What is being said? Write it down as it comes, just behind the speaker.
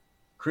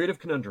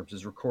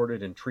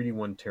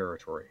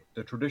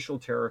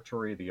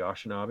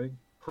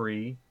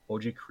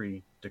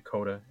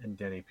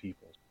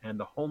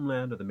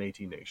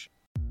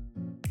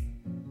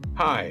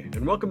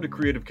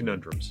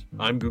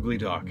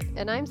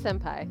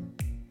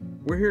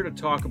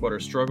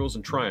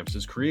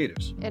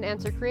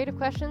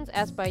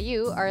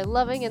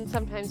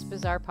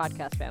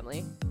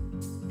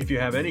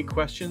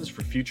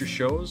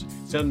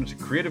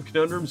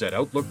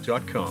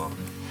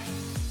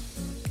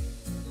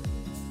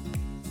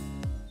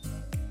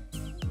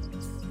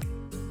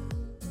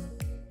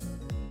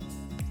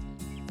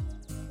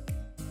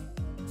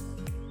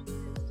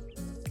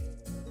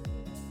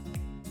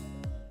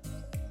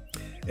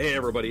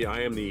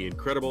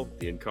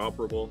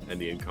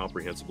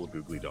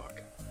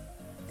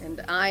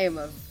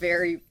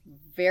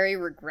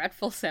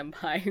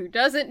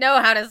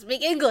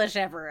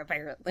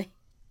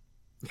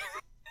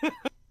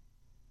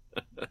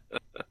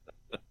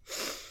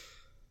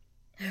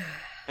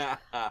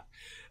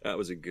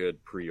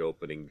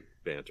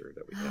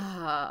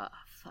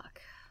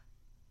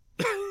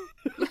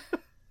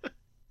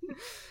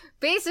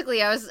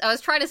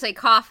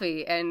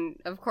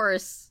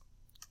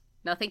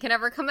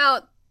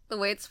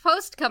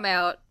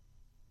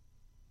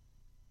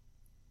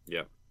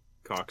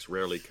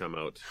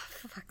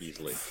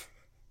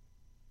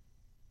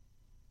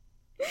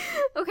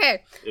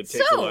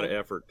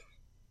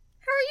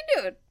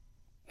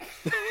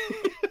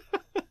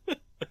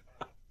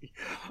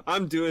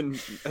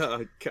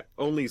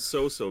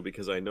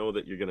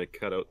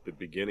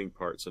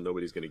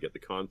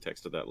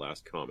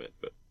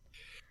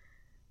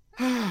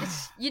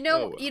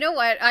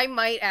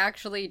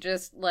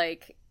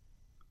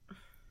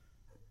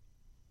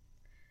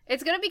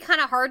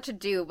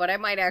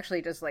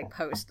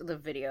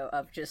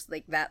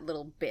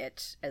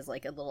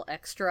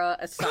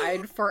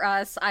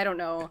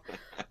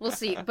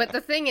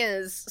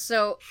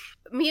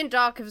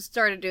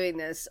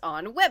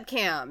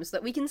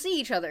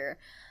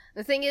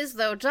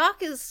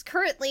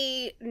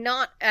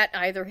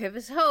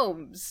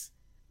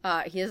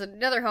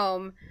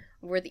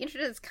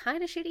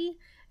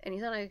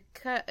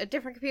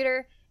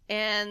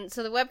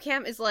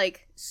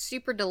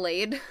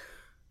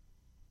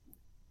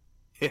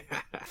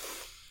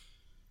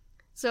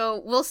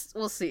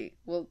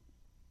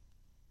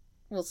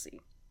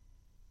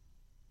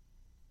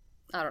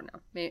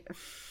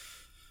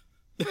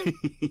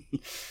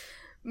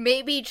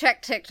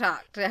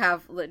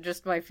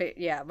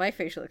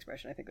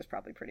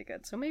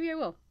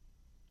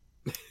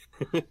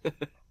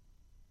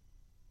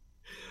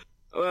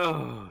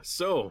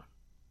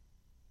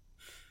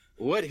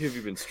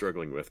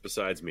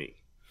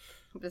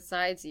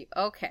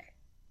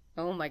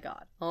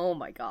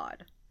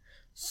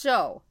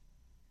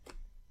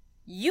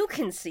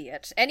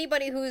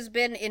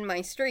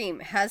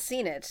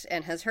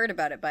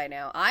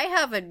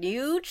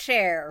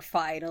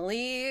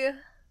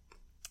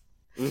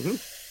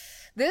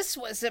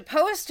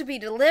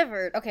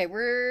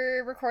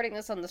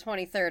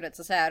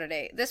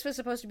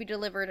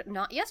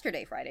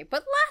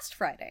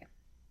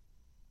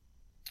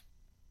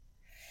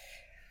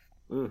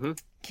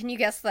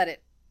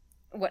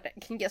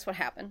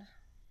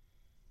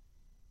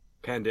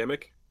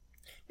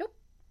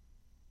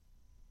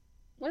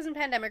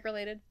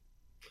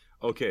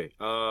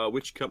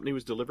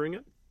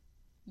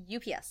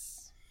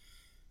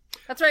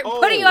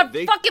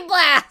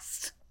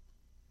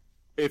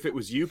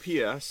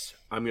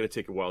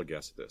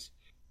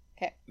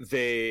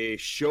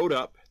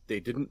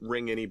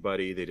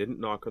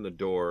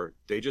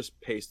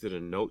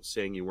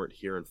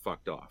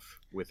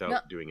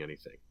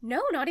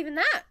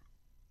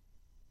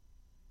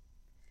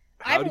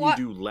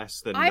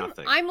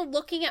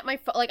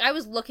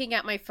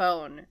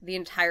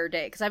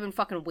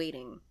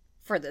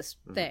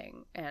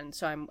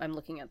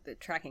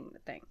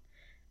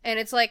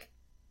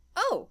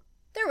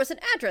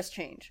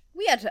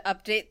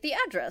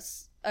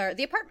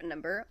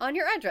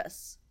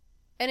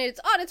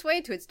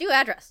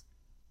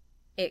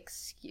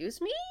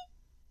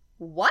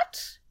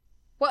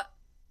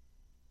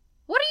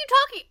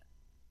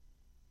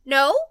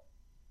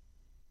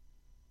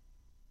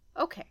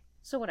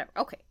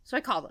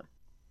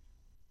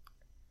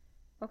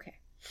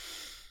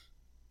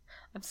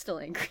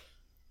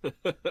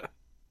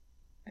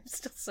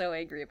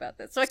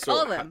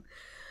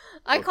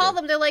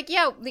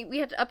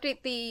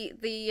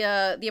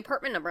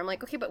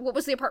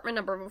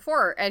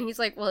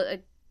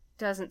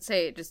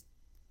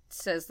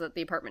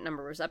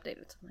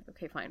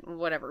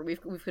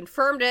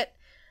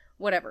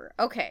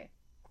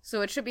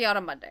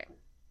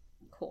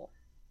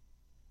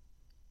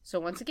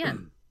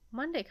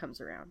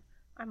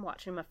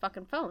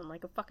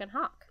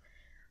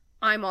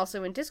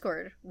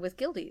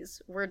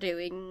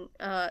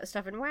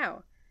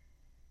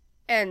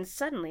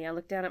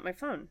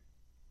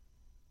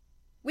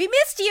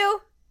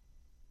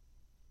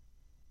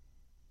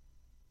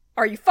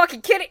are you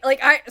fucking kidding? Like,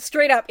 I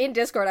straight up in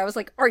Discord, I was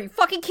like, are you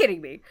fucking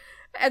kidding me?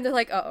 And they're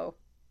like, uh-oh.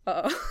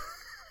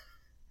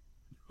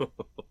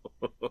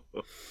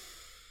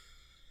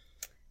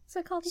 So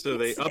I called So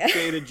they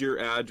updated your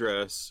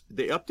address.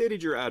 They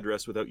updated your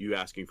address without you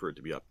asking for it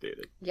to be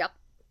updated. Yep.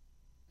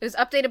 It was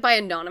updated by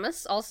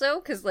Anonymous also,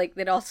 because, like,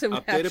 they'd also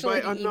Updated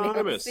actually by emailed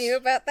Anonymous. you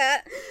about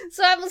that.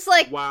 So I was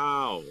like,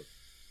 Wow.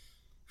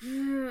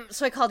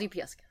 So I called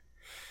UPS again.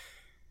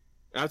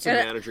 That's a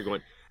manager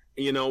going,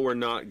 you know, we're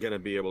not going to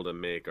be able to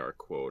make our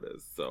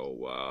quotas.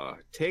 So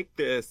take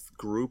this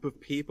group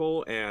of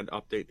people and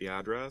update the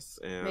address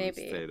and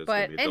maybe. say there's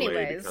But going to be a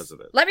delay anyways, because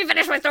of it. let me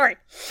finish my story.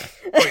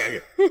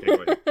 Okay,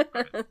 go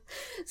ahead.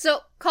 So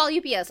call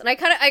UPS, and I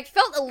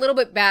felt a little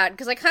bit bad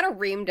because I kind of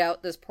reamed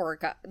out this poor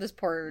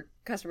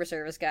customer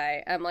service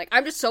guy. I'm like,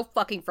 I'm just so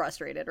fucking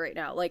frustrated right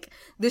now. Like,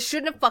 this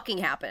shouldn't have fucking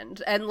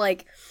happened. And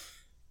like,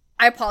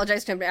 I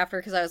apologized to him after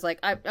because I was like,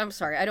 I'm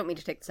sorry, I don't mean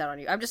to take this out on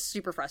you. I'm just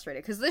super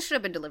frustrated because this should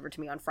have been delivered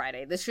to me on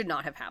Friday. This should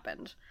not have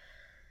happened.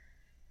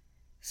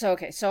 So,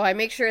 okay, so I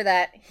make sure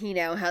that he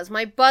now has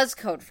my buzz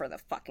code for the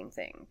fucking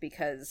thing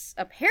because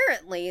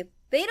apparently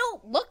they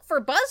don't look for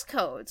buzz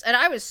codes. And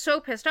I was so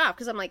pissed off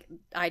because I'm like,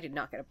 I did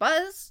not get a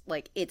buzz.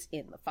 Like, it's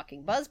in the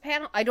fucking buzz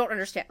panel. I don't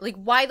understand. Like,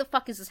 why the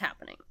fuck is this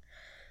happening?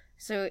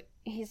 So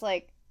he's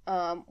like,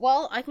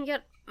 well, I can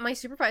get my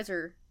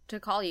supervisor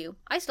to call you.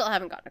 I still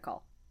haven't gotten a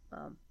call.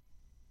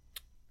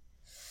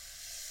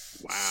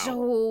 Wow.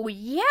 So,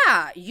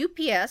 yeah,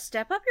 UPS,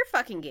 step up your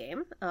fucking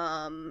game.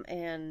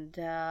 And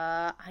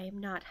I am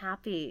not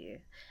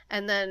happy.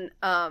 And then,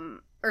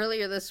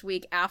 earlier this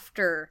week,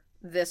 after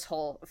this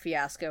whole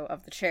fiasco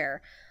of the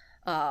chair,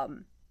 I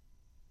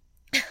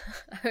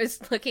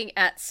was looking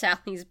at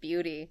Sally's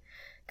Beauty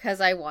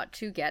because I want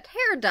to get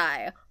hair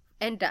dye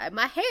and dye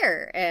my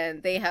hair.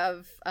 And they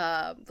have,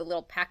 the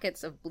little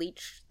packets of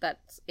bleach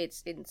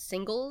it's in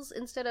singles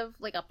instead of,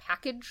 like, a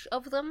package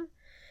of them.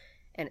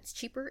 And it's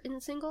cheaper in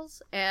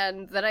singles.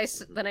 And then I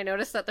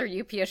noticed that they're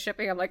UPS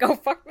shipping. I'm like, oh,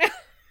 fuck no.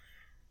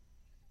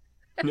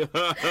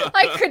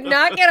 I could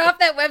not get off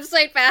that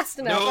website fast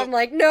enough. Nope. I'm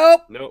like,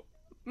 nope. Nope.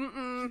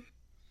 Mm-mm.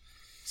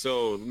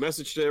 So,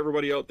 message to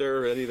everybody out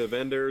there, any of the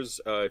vendors,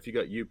 if you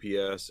got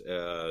UPS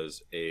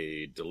as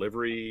a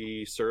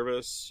delivery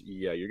service,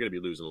 yeah, you're going to be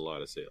losing a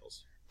lot of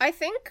sales. I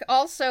think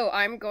also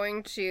I'm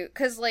going to...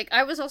 Because, like,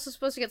 I was also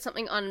supposed to get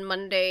something on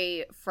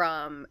Monday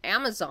from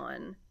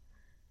Amazon.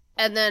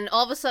 And then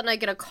all of a sudden I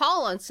get a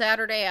call on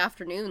Saturday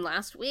afternoon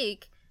last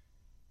week.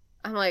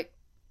 I'm like,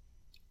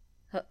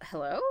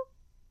 hello?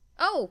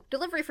 Oh,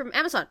 delivery from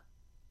Amazon.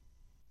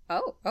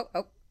 Oh,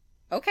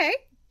 okay.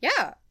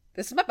 Yeah,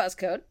 this is my buzz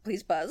code.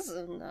 Please buzz.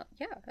 And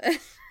yeah, I was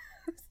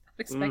not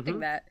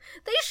expecting that.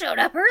 They showed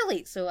up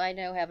early, so I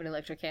now have an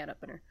electric can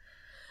opener.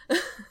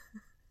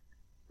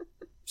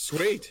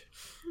 Sweet.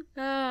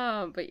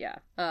 But yeah.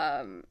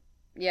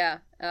 Yeah,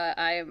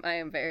 I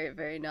am very,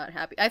 very not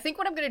happy. I think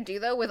what I'm going to do,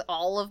 though, with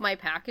all of my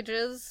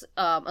packages,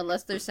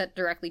 unless they're sent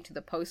directly to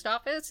the post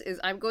office, is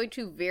I'm going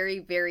to very,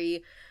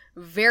 very,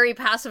 very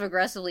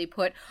passive-aggressively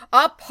put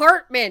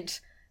apartment,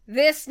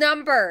 this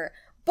number,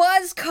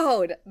 buzz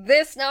code,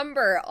 this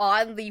number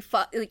on the,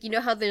 like, you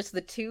know how there's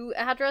the 2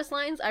 address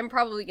lines? I'm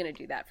probably going to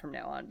do that from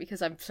now on,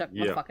 because I'm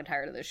fucking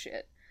tired of this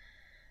shit.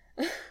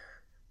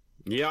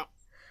 Yeah.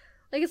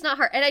 Like, it's not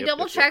hard. And I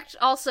double-checked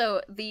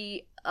also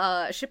the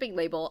shipping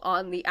label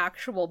on the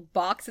actual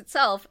box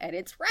itself, and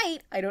it's right.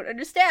 I don't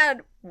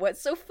understand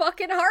what's so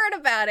fucking hard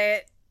about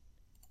it.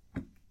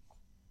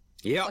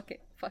 Yeah.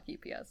 Fuck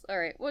UPS.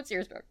 Alright, what's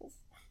your struggles?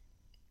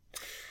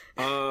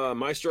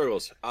 My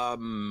struggles.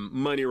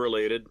 Money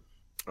related.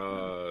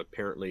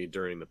 Apparently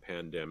during the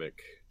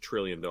pandemic,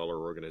 trillion-dollar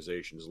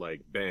organizations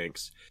like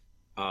banks,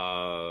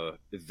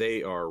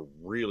 they are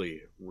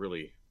really,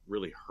 really,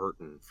 really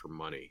hurting for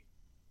money.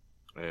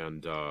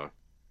 And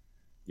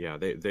yeah,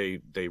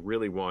 they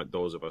really want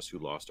those of us who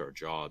lost our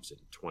jobs in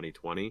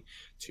 2020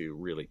 to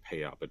really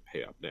pay up and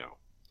pay up now.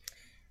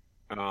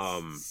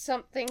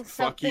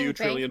 Fuck you,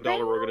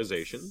 trillion-dollar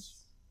organizations.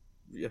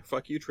 Yeah,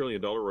 fuck you,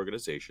 trillion-dollar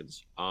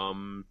organizations.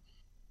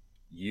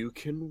 You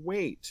can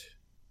wait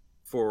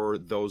for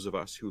those of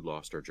us who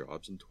lost our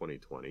jobs in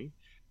 2020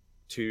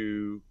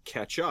 to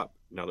catch up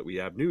now that we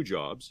have new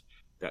jobs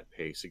that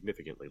pay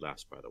significantly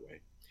less, by the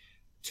way,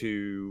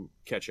 to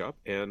catch up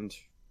and,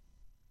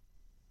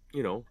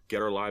 you know,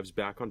 get our lives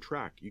back on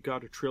track. You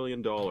got $1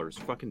 trillion.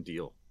 Fucking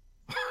deal.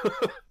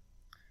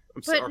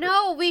 But sorry.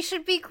 No, we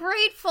should be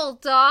grateful,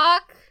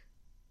 Doc.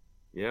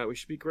 Yeah, we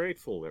should be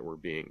grateful that we're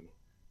being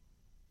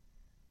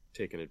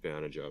taken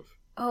advantage of.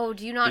 Oh,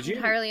 do you not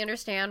entirely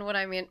understand what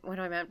I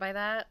meant by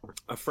that?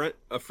 A friend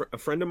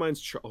of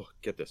mine's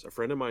get this. A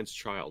friend of mine's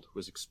child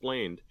was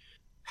explained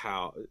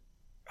how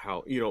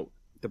you know,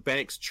 the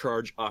banks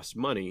charge us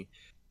money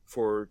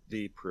for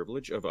the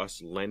privilege of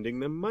us lending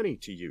them money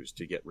to use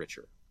to get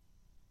richer.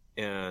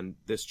 And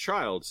this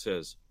child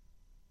says,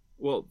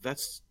 "Well,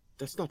 that's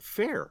not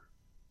fair.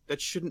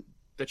 That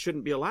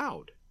shouldn't be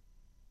allowed."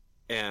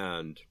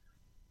 And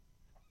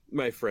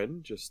my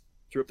friend just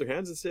threw up their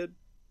hands and said,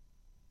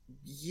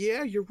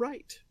 "Yeah, you're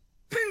right.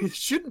 It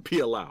shouldn't be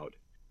allowed.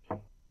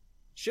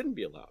 Shouldn't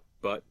be allowed,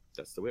 but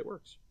that's the way it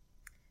works.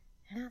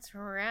 And that's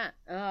where we're at.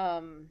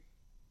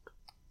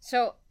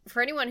 So,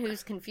 for anyone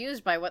who's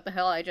confused by what the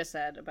hell I just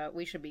said about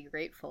we should be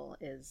grateful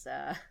is,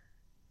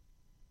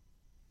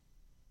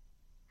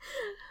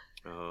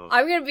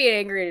 I'm gonna be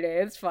angry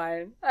today, it's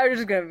fine. I'm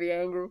just gonna be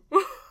angry.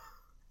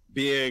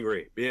 Be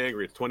angry. Be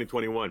angry. It's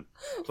 2021.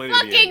 Plenty to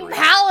be Fucking angry.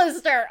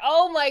 Pallister!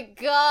 Oh my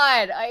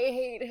god! I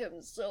hate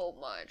him so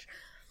much.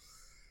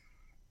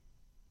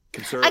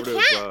 Conservative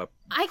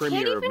I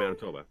Premier of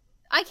Manitoba.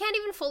 I can't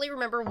even fully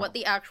remember what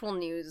the actual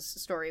news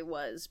story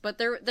was, but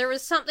there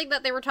was something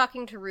that they were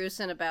talking to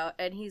Roussin about,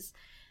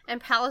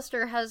 and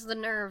Pallister has the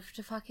nerve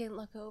to fucking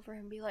look over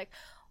and be like,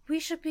 we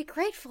should be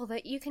grateful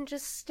that you can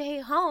just stay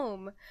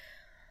home.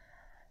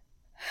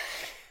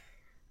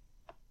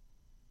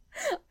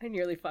 I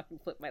nearly fucking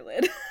flipped my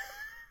lid.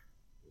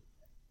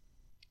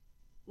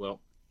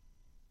 Well.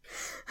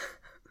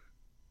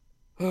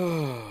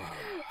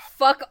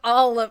 Fuck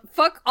all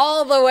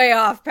the way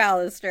off,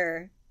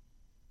 Pallister.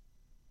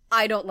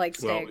 I don't like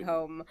staying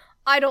home.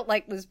 I don't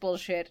like this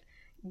bullshit.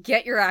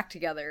 Get your act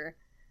together.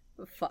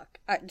 Fuck.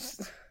 I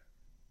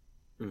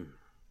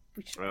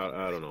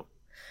don't know.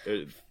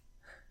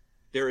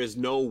 There is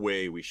no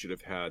way we should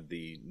have had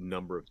the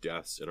number of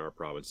deaths in our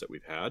province that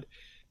we've had,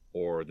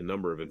 or the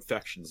number of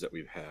infections that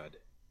we've had.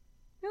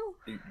 No.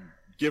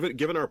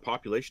 Given our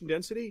population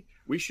density,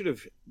 we should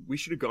have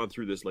gone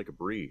through this like a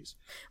breeze.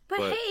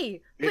 But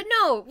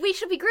no, we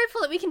should be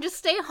grateful that we can just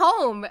stay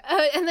home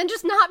and then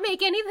just not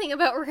make anything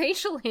about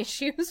racial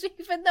issues,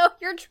 even though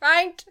you're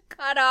trying to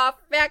cut off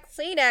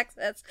vaccine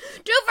access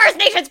to First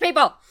Nations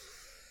people.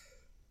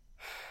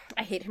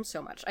 I hate him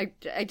so much. I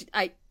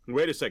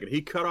Wait a second.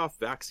 He cut off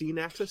vaccine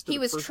access to He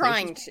was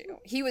trying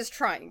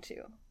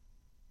to.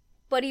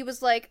 But he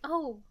was like,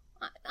 "Oh,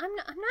 I'm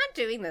not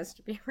doing this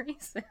to be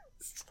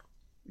racist."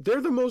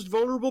 They're the most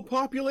vulnerable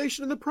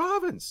population in the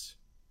province.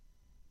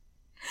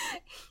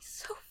 He's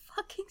so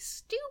fucking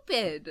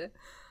stupid.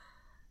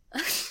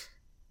 I'm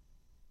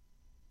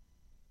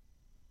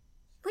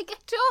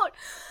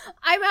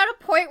at a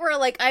point where,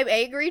 like, I'm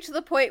angry to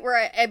the point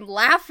where I'm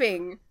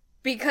laughing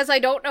because I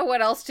don't know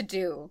what else to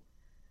do.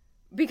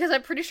 Because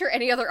I'm pretty sure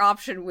any other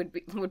option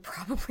would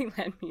probably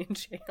land me in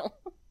jail.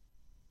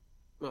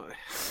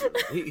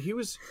 He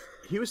was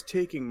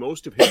taking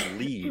most of his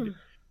lead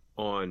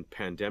on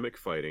pandemic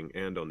fighting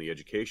and on the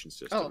education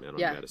system and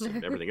on medicine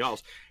and everything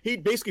else. He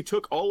basically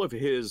took all of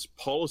his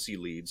policy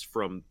leads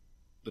from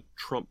the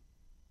Trump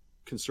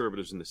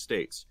conservatives in the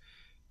States.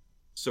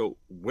 So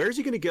where's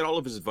he going to get all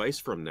of his advice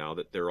from now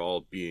that they're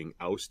all being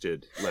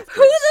ousted left,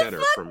 right, center?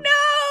 Who the fuck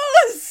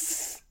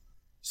knows?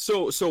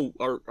 So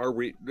are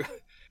we...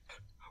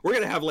 We're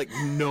going to have, like,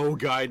 no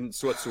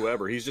guidance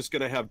whatsoever. He's just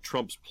going to have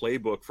Trump's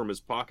playbook from his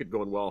pocket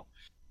going, well,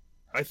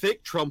 I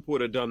think Trump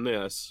would have done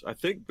this. I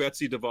think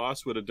Betsy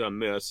DeVos would have done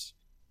this.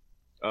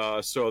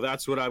 So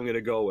that's what I'm going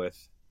to go with.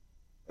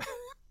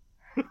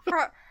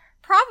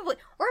 Probably.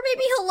 Or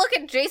maybe he'll look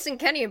at Jason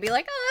Kenney and be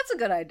like, oh, that's a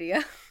good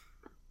idea.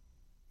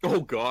 Oh,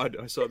 God.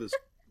 I saw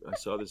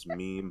this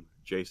meme.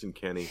 Jason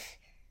Kenney.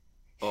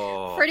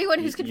 Oh, for anyone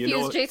who's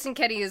confused, Jason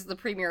Kenney is the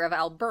premier of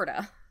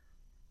Alberta.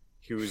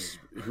 Who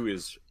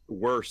is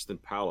worse than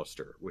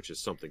Pallister, which is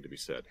something to be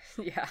said.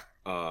 Yeah.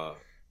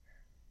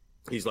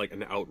 He's like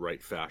an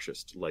outright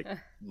fascist, like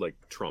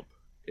Trump,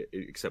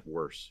 except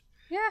worse.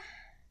 Yeah.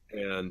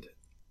 And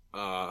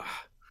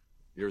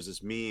there's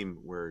this meme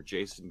where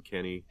Jason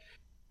Kenney,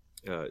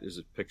 there's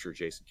a picture of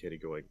Jason Kenney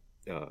going,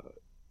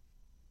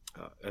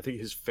 I think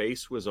his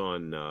face was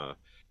on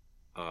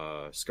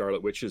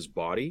Scarlet Witch's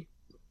body,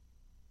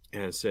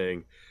 and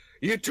saying,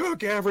 "You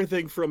took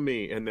everything from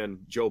me." And then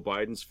Joe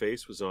Biden's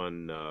face was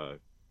on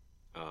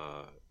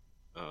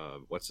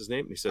what's his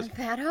name? And he says,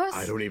 Thanos?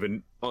 I don't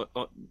even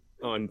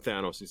on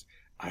Thanos. He's,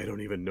 I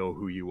don't even know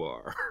who you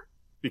are,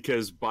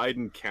 because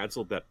Biden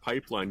canceled that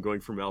pipeline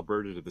going from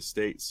Alberta to the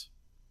States.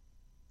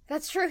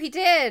 That's true, he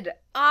did.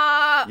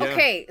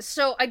 Okay,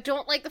 so I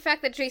don't like the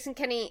fact that Jason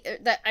Kenney,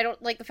 I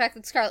don't like the fact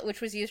that Scarlet Witch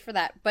was used for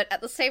that, but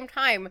at the same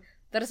time,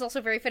 that is also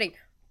very fitting.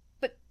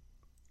 But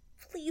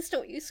please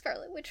don't use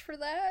Scarlet Witch for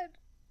that.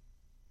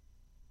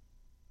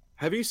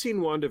 Have you seen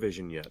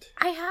WandaVision yet?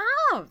 I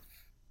have.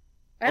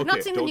 I have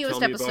not seen the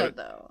newest episode,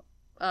 though.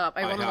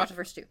 I only watched the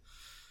first two.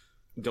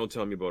 Don't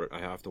tell me about it. I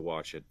have to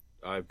watch it.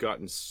 I've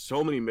gotten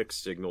so many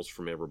mixed signals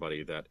from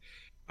everybody that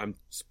I'm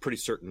pretty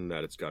certain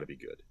that it's got to be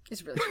good.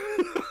 It's really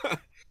good.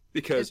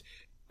 Because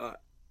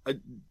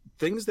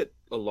things that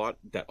a lot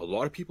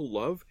of people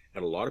love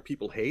and a lot of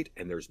people hate,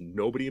 and there's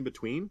nobody in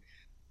between,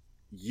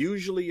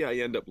 usually I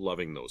end up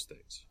loving those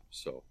things.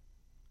 So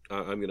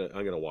I'm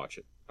gonna watch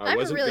it. I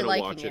wasn't really gonna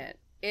liking watch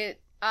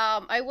it.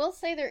 I will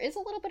say there is a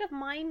little bit of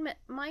mind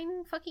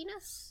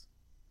fuckiness.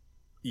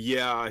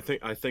 Yeah, I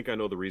think I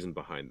know the reason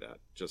behind that.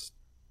 Just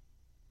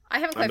I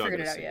haven't quite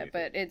figured it out yet,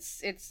 but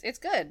it's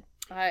good.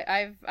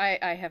 I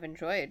have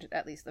enjoyed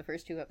at least the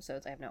first two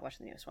episodes. I have not watched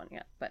the newest one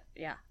yet, but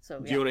yeah. So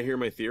do you want to hear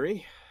my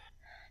theory?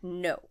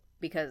 No,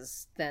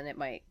 because then it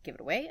might give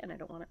it away, and I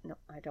don't want to. No,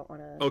 I don't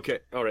want to. Okay,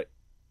 all right.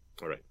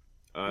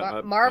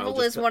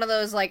 Marvel is one of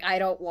those, like, I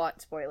don't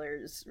want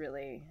spoilers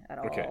really at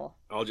Okay. all.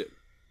 I'll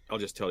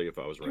just tell you if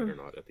I was right or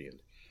not at the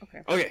end.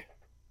 Okay.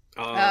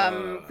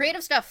 Okay.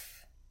 Creative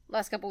stuff.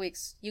 Last couple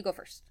weeks. You go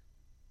first.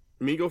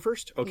 Me go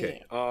first?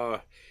 Okay.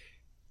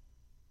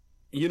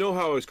 You know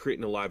how I was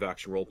creating a live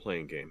action role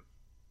playing game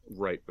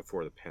right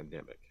before the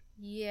pandemic?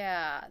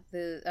 Yeah.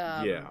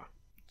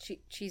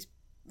 Cheese.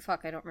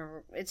 Fuck, I don't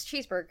remember. It's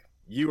Cheeseburg.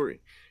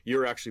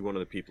 You're actually one of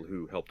the people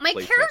who helped. My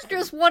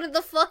character's one of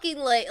the fucking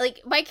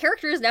like my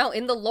character is now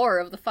in the lore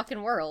of the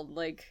fucking world.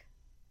 Like,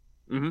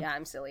 yeah,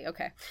 I'm silly.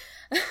 Okay.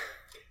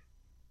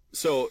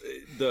 So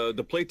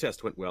the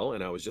playtest went well,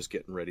 and I was just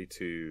getting ready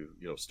to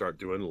start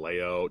doing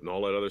layout and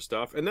all that other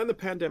stuff, and then the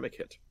pandemic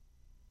hit.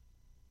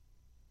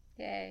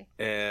 Yay.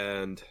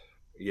 And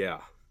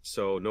yeah,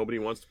 so nobody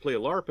wants to play a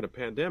LARP in a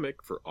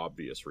pandemic for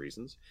obvious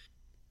reasons.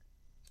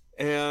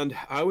 And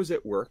I was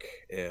at work,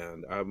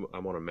 and I'm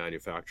on a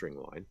manufacturing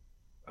line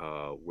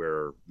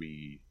where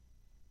we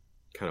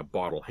kind of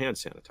bottle hand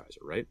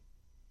sanitizer, right?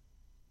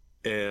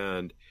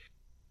 And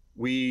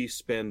we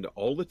spend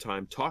all the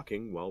time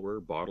talking while we're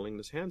bottling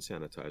this hand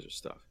sanitizer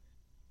stuff.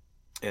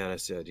 And I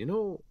said,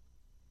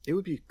 it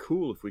would be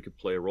cool if we could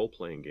play a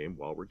role-playing game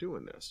while we're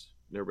doing this.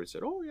 And everybody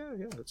said, oh,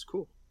 yeah, that's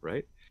cool,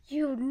 right?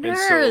 You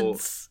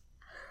nerds!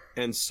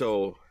 And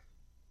so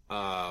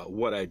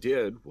what I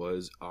did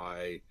was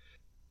I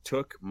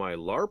took my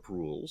LARP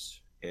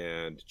rules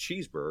and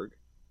Cheeseburg,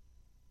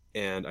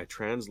 and I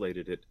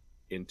translated it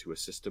into a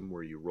system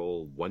where you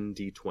roll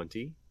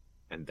 1d20,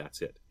 and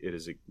that's it. It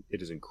is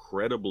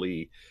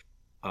incredibly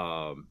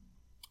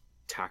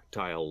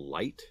tactile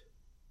light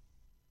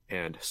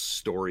and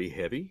story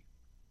heavy,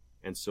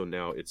 and so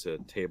now it's a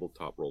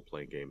tabletop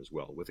role-playing game as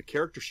well, with a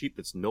character sheet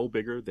that's no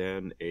bigger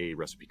than a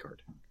recipe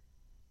card.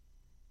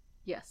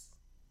 Yes.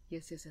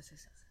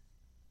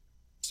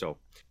 So,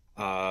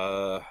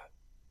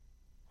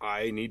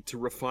 I need to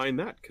refine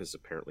that because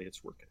apparently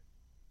it's working.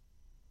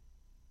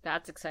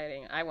 That's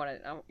exciting. I want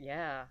to. Oh,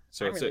 yeah.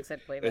 So I'm really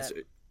excited to play that.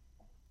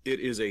 It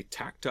is a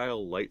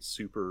tactile light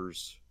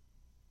supers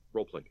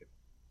role-playing game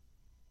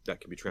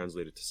that can be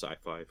translated to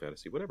sci-fi,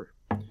 fantasy, whatever.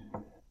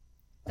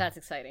 That's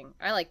exciting.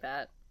 I like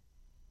that.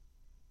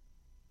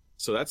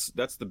 So that's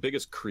the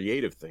biggest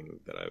creative thing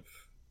that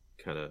I've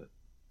kind of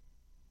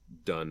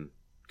done.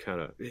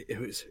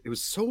 It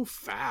was so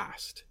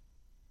fast.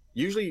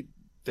 Usually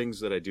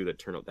things that I do that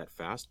turn out that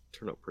fast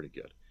turn out pretty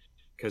good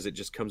because it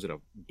just comes in a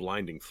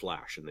blinding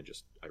flash, and then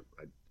just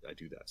I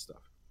do that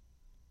stuff.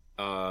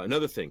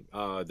 Another thing,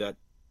 that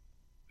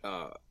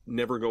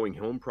Never Going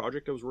Home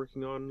project I was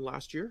working on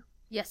last year.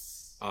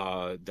 Yes.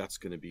 That's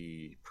going to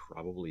be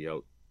probably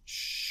out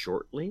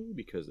shortly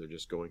because they're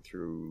just going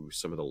through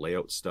some of the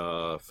layout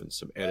stuff and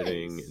some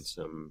editing and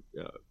some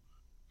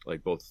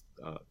like both.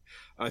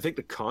 I think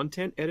the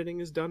content editing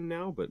is done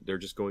now, but they're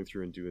just going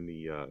through and doing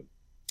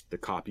the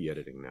copy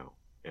editing now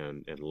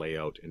and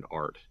layout and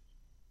art,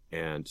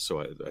 and so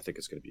I think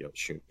it's going to be out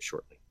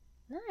shortly.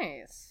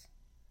 Nice.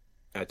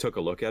 I took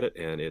a look at it,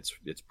 and it's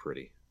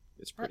pretty.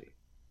 It's pretty.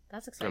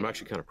 That's exciting. I'm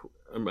actually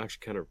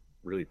kind of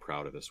really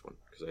proud of this one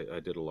because I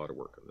did a lot of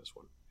work on this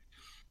one,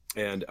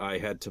 and I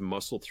had to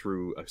muscle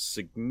through a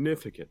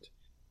significant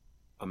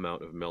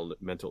amount of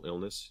mental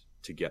illness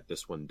to get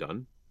this one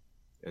done,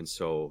 and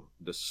so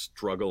the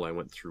struggle I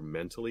went through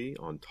mentally,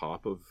 on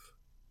top of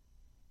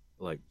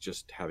like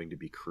just having to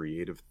be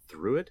creative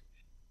through it,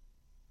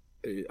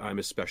 I'm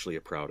especially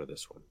proud of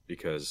this one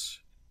because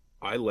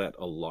I let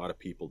a lot of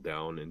people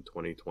down in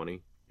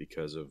 2020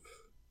 because of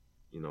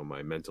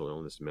my mental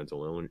illness,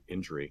 mental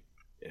injury,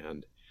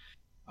 and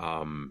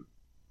I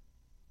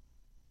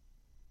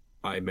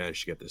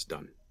managed to get this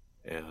done,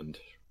 and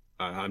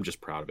I'm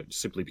just proud of it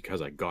simply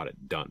because I got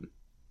it done.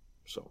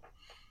 So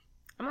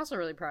I'm also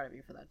really proud of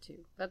you for that too.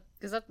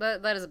 Because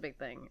that is a big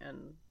thing,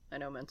 and I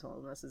know mental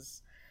illness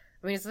is.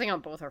 I mean, it's a thing on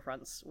both our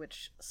fronts,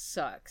 which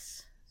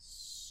sucks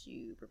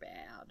super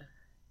bad.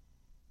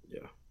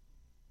 Yeah.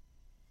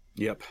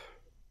 Yep.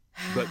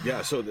 But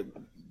yeah, so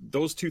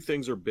those two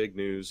things are big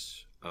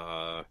news.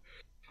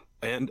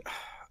 And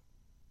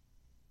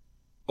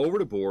Over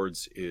the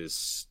Boards is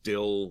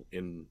still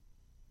in,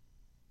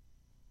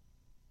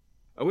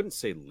 I wouldn't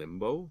say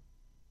limbo,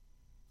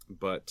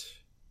 but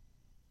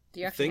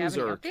do you actually things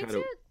have any are updates kind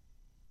of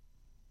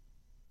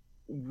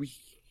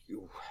yet?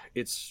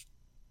 It's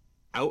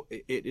out.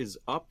 It is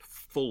up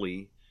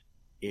fully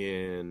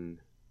in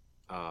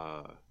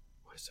what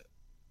is it?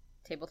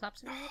 Tabletop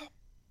Simulator?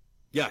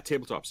 Yeah,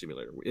 Tabletop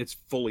Simulator. It's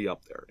fully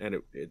up there, and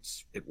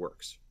it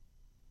works.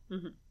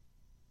 Mm-hmm.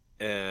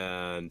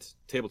 And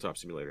Tabletop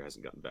Simulator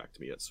hasn't gotten back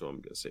to me yet, so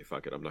I'm going to say,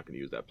 fuck it, I'm not going to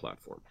use that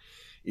platform.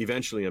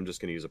 Eventually, I'm just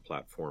going to use a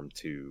platform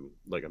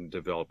I'm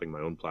developing my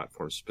own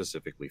platform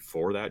specifically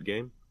for that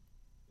game.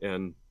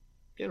 And,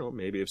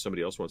 maybe if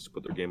somebody else wants to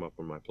put their game up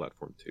on my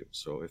platform too.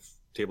 So if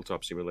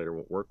Tabletop Simulator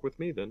won't work with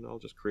me, then I'll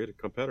just create a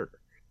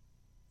competitor.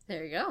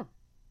 There you go.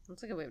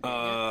 That's a good way of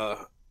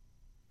doing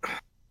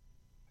it.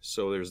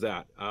 So there's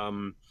that.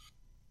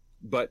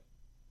 But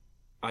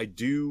I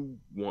do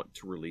want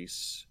to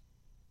release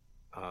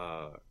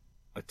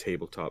a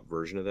tabletop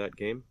version of that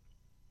game,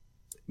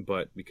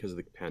 but because of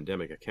the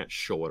pandemic, I can't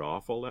show it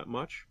off all that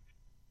much.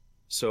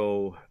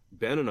 So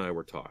Ben and I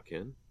were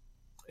talking,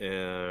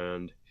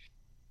 and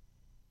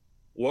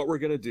what we're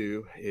going to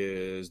do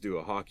is do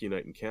a Hockey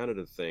Night in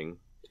Canada thing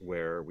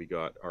where we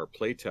got our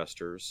play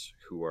testers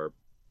who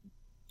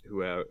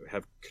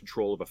have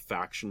control of a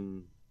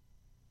faction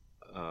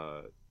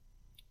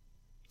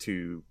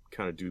to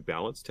kind of do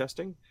balance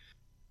testing.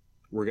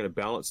 We're going to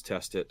balance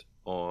test it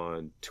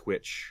on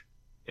Twitch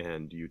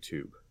and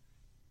YouTube,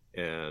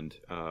 and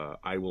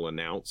I will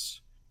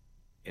announce,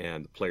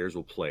 and the players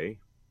will play,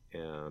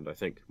 and I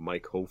think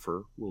Mike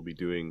Hofer will be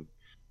doing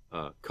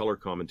color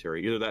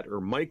commentary. Either that,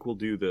 or Mike will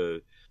do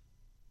the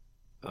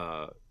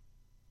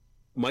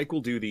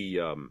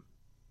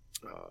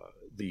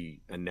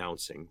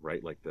announcing,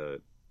 right? Like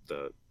the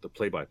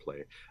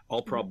play-by-play.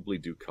 I'll probably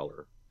do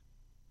color.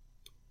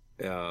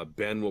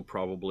 Ben will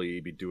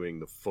probably be doing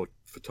the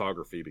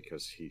photography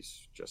because he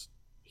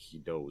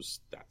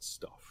knows that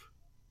stuff.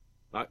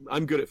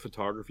 I'm good at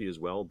photography as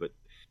well, but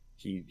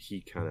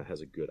he kind of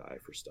has a good eye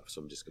for stuff,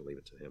 so I'm just gonna leave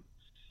it to him.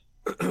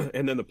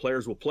 And then the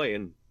players will play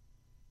and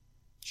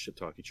shit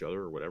talk each other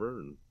or whatever,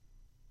 and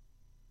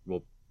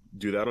we'll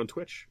do that on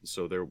Twitch.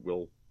 So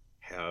we'll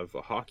have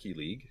a hockey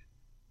league,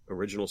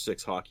 Original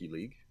Six Hockey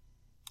League,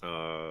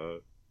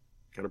 kind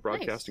of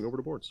broadcasting over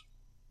the boards.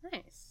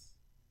 Nice.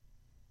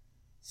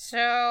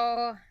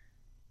 So,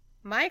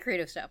 my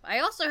creative stuff. I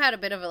also had a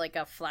bit of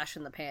a flash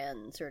in the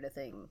pan sort of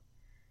thing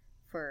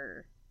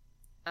for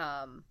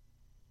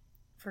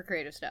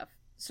creative stuff.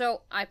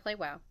 So, I play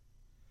WoW.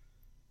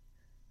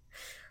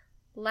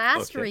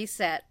 Last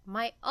reset,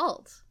 my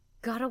alt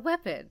got a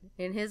weapon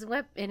in his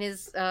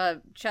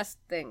chest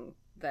thing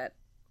that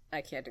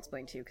I can't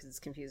explain to you because it's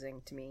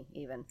confusing to me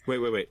even.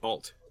 Wait,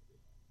 alt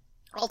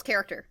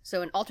character.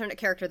 So an alternate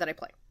character that I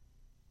play.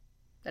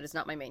 That is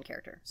not my main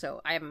character. So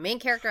I have a main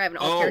character, I have an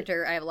alt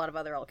character, I have a lot of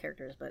other alt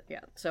characters, but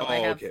yeah. So I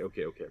have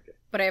okay.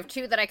 But I have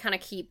two that I kind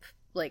of keep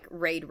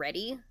raid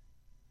ready.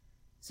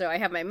 So I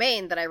have my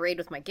main that I raid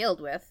with my guild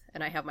with,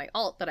 and I have my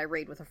alt that I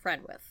raid with a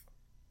friend with.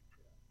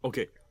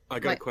 Okay, I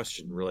got a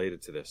question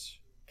related to this.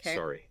 Okay.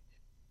 Sorry.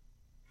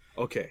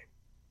 Okay.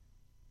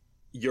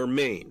 Your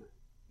main,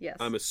 yes,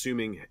 I'm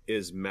assuming,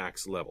 is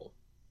max level.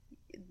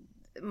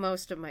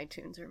 Most of my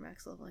tunes are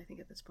max level, I think,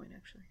 at this point,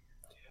 actually.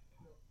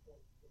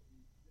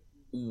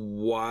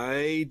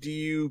 Why do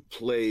you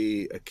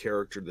play a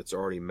character that's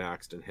already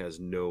maxed and has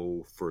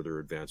no further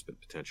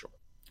advancement potential?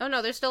 Oh,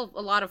 no, there's still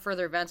a lot of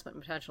further advancement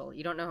potential.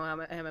 You don't know how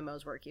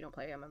MMOs work. You don't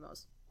play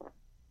MMOs.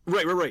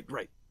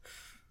 Right.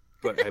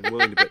 But I'm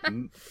willing to bet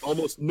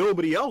almost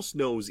nobody else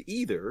knows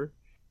either.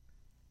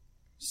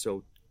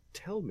 So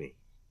tell me.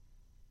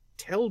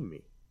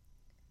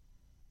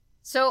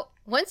 So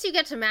once you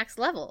get to max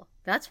level,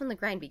 that's when the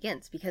grind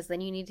begins, because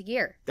then you need to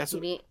gear.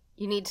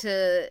 You need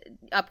to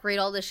upgrade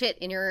all the shit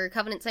in your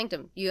Covenant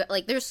Sanctum. You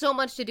there's so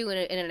much to do in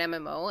an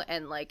MMO,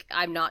 and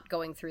I'm not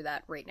going through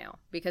that right now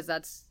because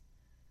that's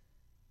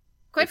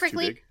quite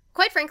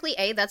frankly,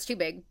 A, that's too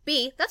big.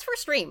 B, that's for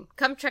stream.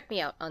 Come check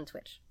me out on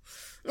Twitch.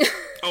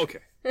 Okay.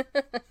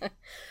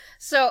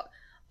 So,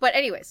 but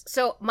anyways,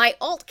 so my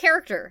alt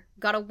character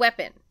got a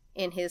weapon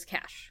in his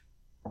cache,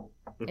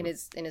 in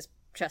his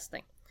chest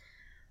thing.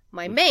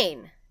 My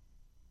main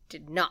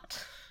did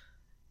not.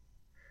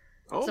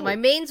 Oh. So my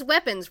main's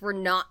weapons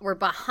were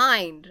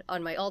behind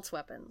on my alt's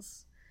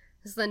weapons.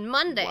 Because then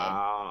Monday,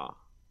 wow.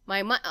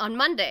 on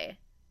Monday,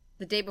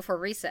 the day before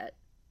reset,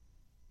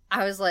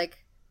 I was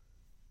like,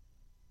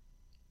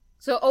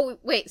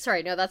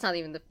 sorry, no, that's not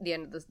even the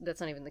end of that's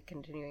not even the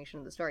continuation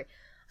of the story.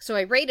 So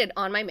I raided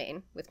on my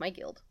main with my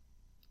guild.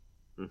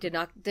 Did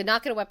not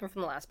get a weapon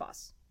from the last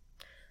boss.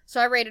 So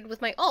I raided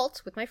with my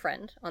alt with my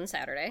friend on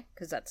Saturday,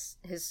 because that's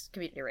his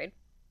community raid.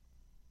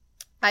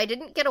 I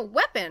didn't get a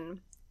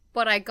weapon,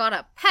 but I got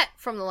a pet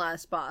from the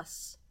last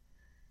boss.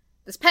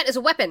 This pet is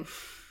a weapon.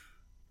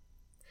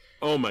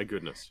 Oh my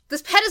goodness.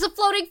 This pet is a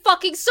floating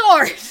fucking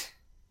sword! I'm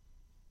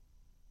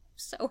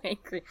so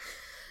angry.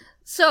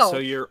 So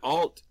your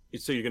alt,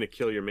 so you're gonna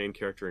kill your main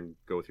character and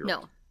go with your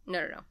alt?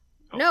 No.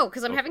 No,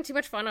 because I'm having too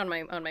much fun on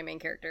my main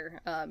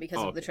character,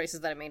 because of the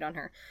choices that I made on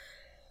her.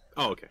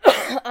 Oh, okay.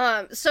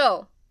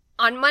 So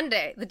on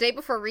Monday, the day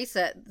before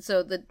reset,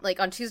 so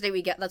on Tuesday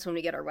that's when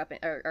we get our weapon,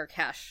 our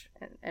cash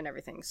and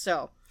everything.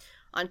 So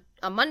on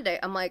Monday,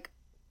 I'm like,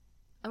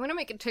 I'm gonna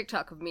make a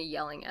TikTok of me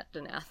yelling at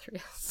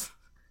Denathrius,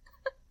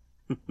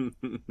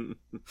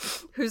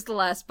 who's the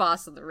last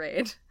boss of the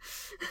raid,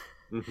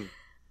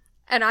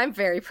 and I'm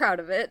very proud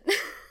of it.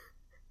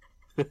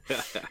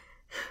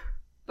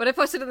 But I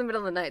posted it in the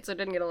middle of the night, so it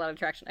didn't get a lot of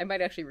traction. I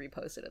might actually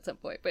repost it at some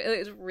point, but it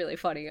was really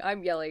funny.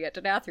 I'm yelling at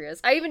Denathrius.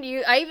 I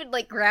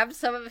even grabbed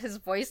some of his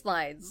voice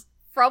lines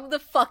from the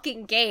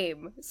fucking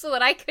game so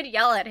that I could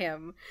yell at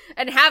him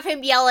and have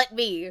him yell at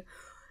me.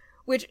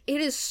 Which,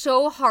 it is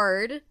so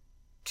hard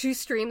to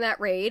stream that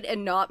raid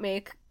and not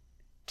make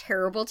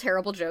terrible,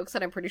 terrible jokes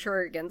that I'm pretty sure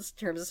are against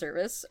terms of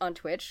service on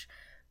Twitch,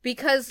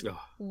 because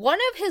one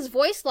of his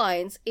voice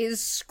lines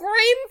is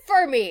 "Scream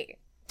for me."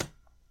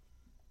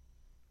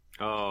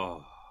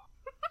 Oh.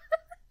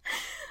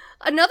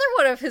 Another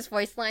one of his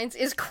voice lines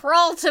is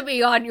 "Crawl to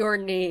me on your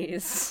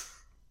knees."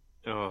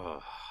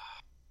 Oh.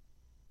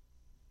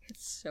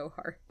 It's so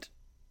hard.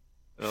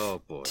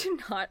 Oh boy. To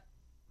not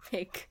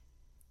make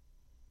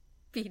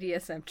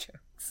BDSM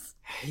jokes.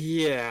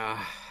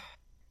 Yeah.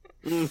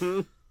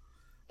 Mm-hmm.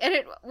 And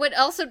what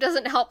also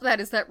doesn't help that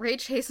is that Ray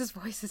Chase's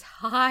voice is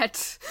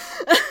hot.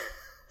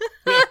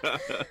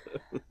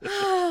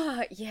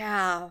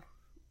 Yeah.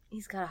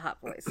 He's got a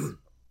hot voice.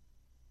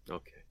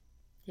 Okay.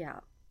 Yeah.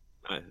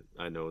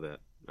 I know that.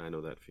 I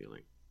know that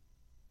feeling.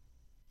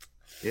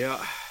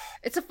 Yeah.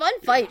 It's a fun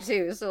fight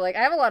too, so like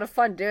I have a lot of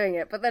fun doing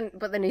it, but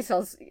then he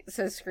says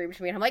 "scream"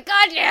 to me and I'm like,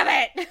 God damn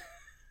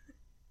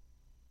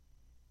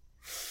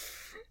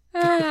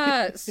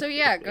it! So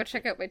yeah, go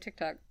check out my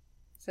TikTok,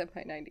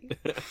 Senpai90.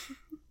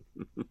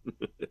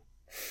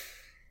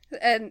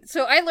 And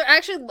so I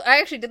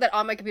actually did that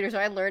on my computer, so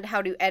I learned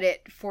how to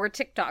edit for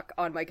TikTok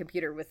on my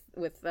computer with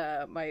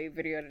my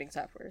video editing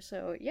software.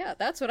 So yeah,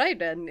 that's what I've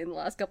done in the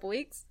last couple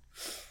weeks.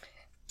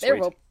 There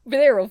will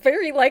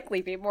very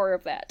likely be more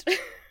of that.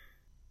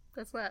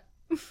 That's that.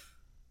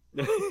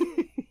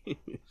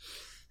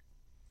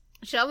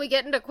 Shall we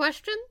get into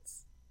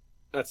questions?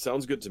 That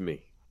sounds good to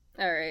me.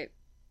 All right.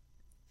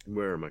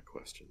 Where are my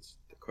questions?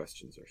 The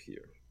questions are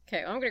here.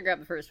 Okay, I'm gonna grab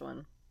the first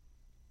one.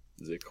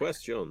 The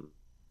question.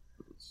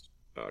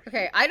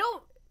 Okay,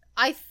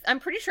 I'm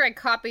pretty sure I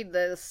copied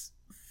this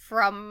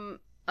from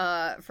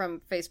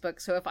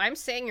Facebook, so if I'm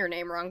saying your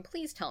name wrong,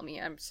 please tell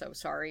me. I'm so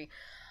sorry.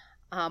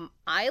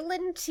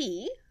 Island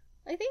T,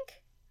 I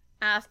think,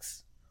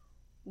 asks,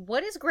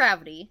 what is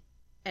gravity,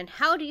 and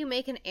how do you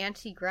make an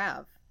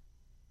anti-grav?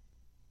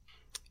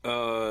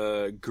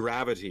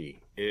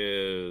 Gravity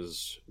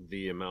is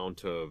the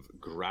amount of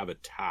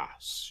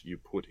gravitas you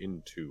put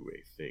into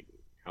a thing.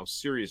 How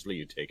seriously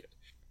you take it.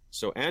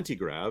 So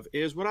anti-grav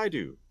is what I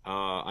do.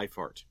 I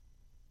fart.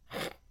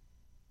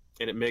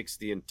 And it makes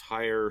the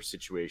entire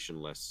situation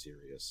less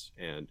serious.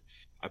 And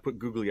I put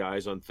googly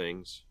eyes on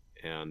things,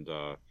 and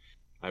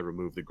I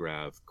remove the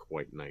grav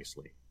quite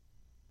nicely.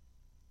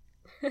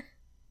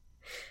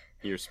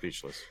 You're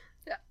speechless.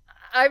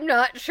 I'm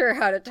not sure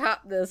how to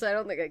top this. I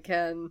don't think I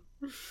can.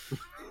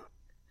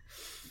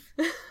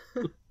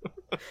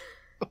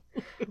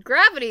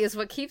 Gravity is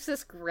what keeps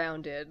us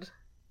grounded.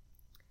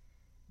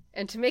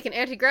 And to make an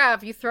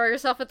anti-grav, you throw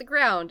yourself at the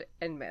ground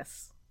and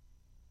miss.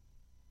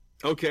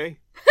 Okay.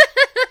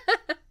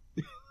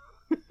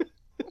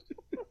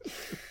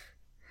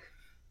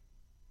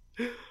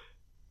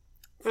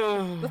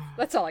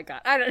 That's all I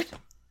got. I don't.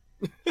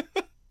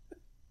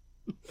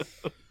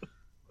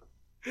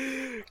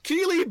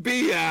 Keely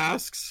B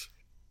asks,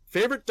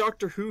 favorite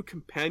Doctor Who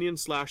companion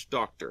 /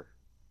 doctor?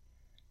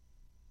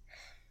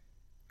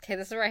 Okay,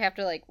 this is where I have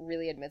to like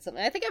really admit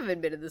something. I think I've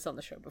admitted this on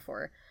the show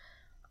before.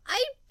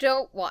 I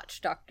don't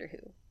watch Doctor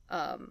Who.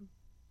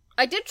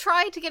 I did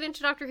try to get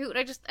into Doctor Who, and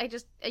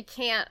I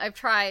can't. I've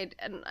tried,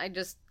 and I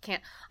just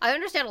can't. I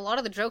understand a lot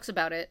of the jokes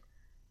about it,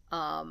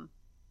 and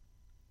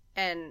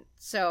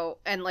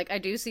like I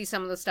do see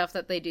some of the stuff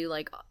that they do,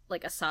 like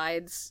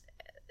aside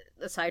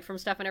from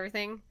stuff and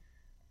everything.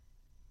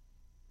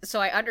 So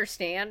I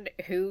understand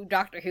who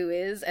Doctor Who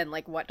is, and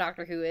like what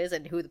Doctor Who is,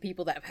 and who the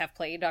people that have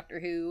played Doctor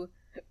Who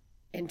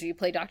and do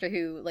play Doctor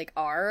Who like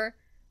are.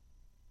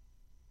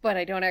 But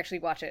I don't actually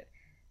watch it.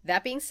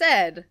 That being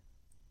said,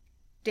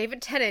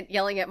 David Tennant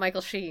yelling at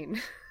Michael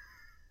Sheen.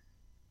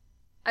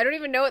 I don't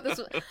even know what this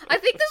was. I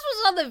think this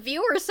was on The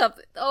View or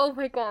something. Oh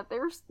my god, they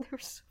were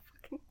so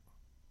fucking...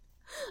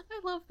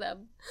 I love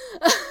them.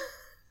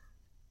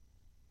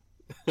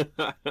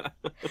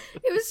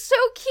 It was so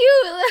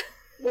cute.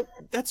 Well,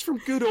 that's from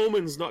Good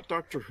Omens, not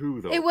Doctor Who,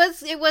 though. It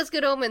was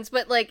Good Omens,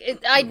 but like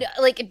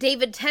like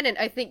David Tennant,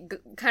 I think,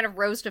 kind of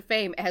rose to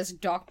fame as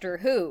Doctor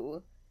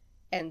Who.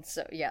 And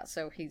so, yeah,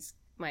 so he's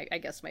I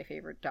guess my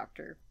favorite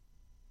Doctor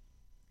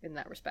in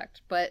that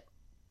respect. But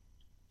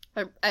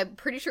I'm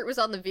pretty sure it was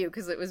on The View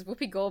because it was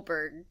Whoopi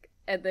Goldberg,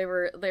 and they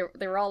were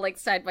all like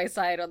side by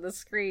side on the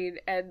screen,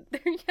 and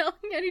they're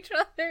yelling at each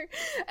other,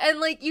 and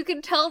like you can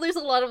tell there's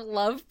a lot of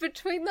love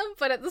between them,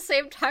 but at the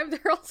same time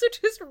they're also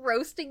just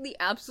roasting the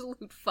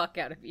absolute fuck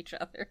out of each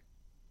other.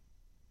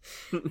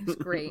 It was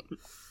great.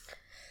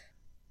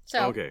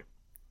 So okay,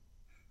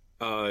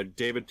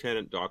 David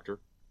Tennant Doctor.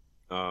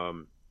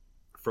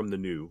 From the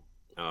new,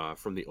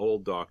 from the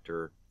old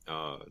Doctor,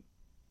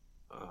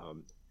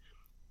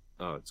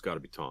 it's got to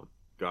be Tom.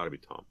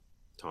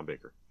 Tom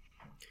Baker.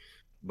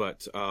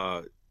 But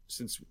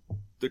since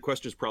the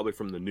question is probably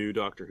from the new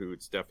Doctor Who,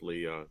 it's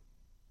definitely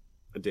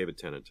David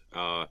Tennant.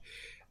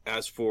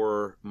 As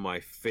for my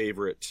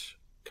favorite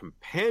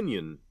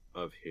companion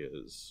of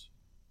his,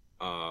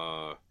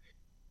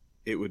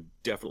 it would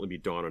definitely be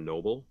Donna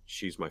Noble.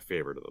 She's my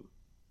favorite of them.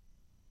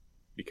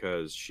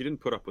 Because she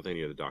didn't put up with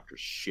any of the Doctor's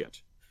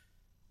shit.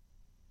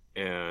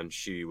 And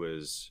she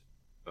was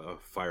a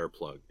fire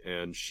plug,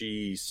 and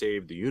she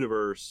saved the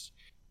universe.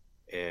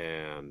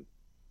 And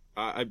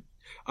I'm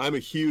a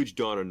huge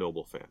Donna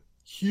Noble fan.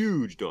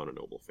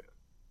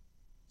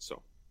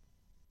 So,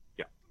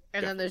 yeah.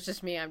 And then there's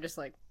just me. I'm just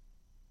like,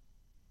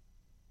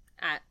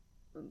 I'm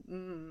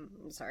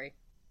sorry.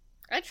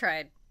 I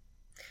tried.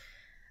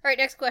 All right,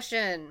 next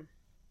question.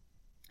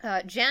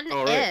 Jen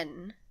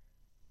N.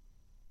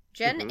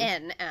 Jen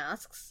N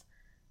asks,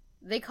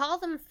 they call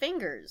them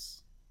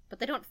fingers, but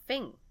they don't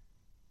fing.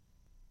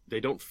 They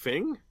don't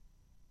fing?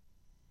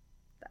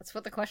 That's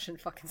what the question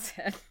fucking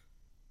said.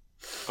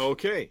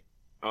 Okay.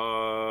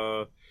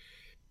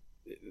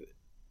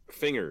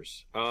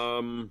 Fingers.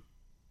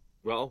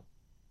 Well,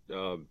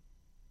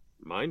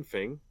 mine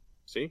fing.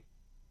 See?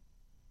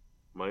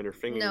 Mine are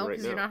finging right now. No,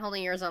 because you're not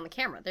holding yours on the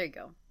camera. There you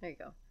go.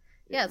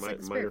 Yeah, it's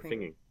like the mine are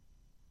finging.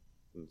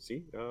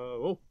 See?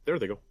 Oh, there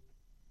they go.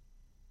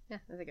 Yeah,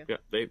 there they go.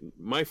 Yeah,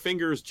 my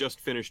fingers just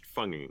finished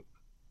funging.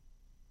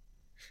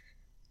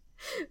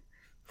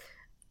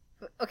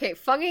 Okay,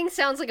 funging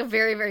sounds like a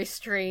very, very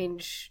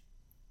strange,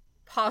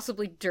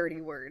 possibly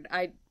dirty word.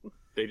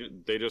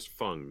 They just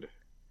funged.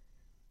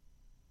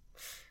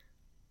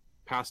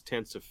 Past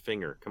tense of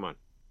finger. Come on.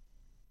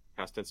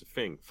 Past tense of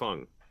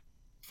fung.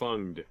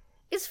 Funged.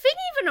 Is fing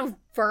even a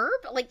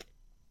verb? Like,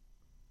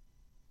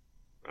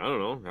 I don't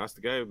know. Ask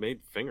the guy who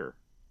made finger.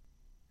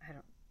 I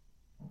don't.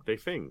 They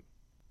fing.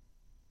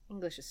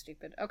 English is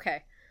stupid.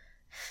 Okay.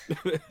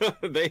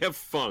 They have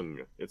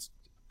fung. It's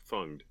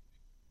funged.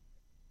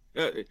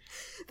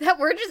 That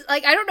word just,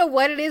 like, I don't know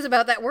what it is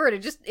about that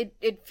word.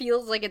 It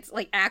feels like it's,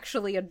 like,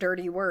 actually a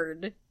dirty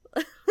word.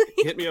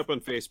 Hit me up on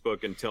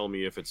Facebook and tell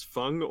me if it's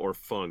fung or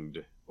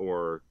funged,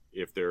 or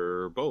if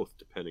they're both,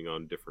 depending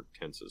on different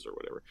tenses or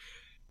whatever.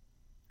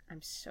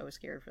 I'm so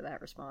scared for that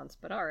response,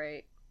 but all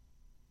right.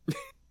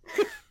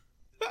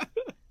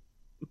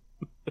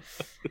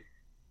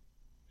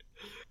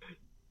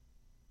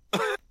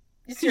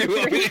 You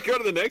want me to go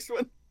to the next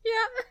one?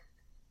 Yeah.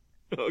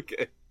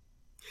 Okay.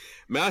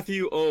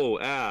 Matthew O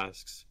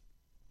asks,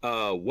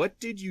 what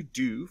did you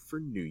do for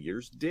New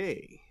Year's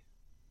Day?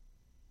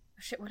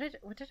 Shit, what did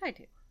I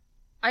do?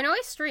 I know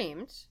I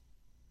streamed.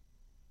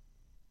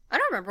 I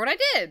don't remember what I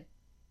did.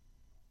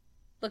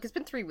 Look, it's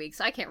been 3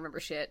 weeks. I can't remember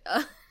shit.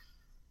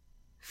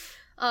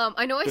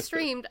 I know I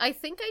streamed. I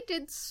think I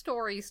did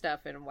story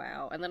stuff in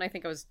WoW, and then I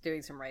think I was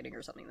doing some writing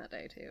or something that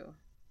day too.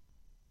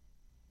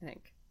 I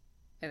think.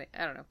 I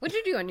don't know. What'd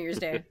you do on New Year's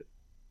Day?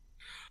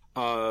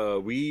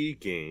 We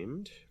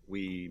gamed.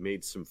 We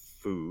made some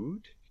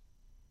food.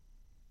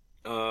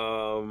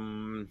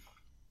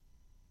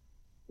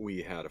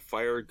 We had a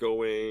fire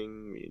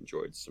going. We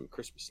enjoyed some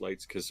Christmas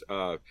lights because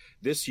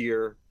this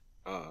year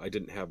I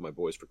didn't have my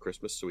boys for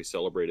Christmas, so we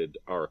celebrated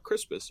our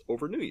Christmas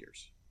over New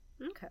Year's.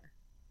 Okay.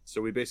 So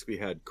we basically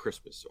had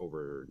Christmas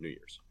over New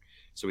Year's.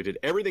 So we did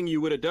everything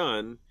you would have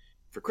done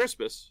for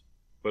Christmas,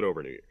 but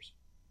over New Year's,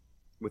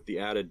 with the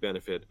added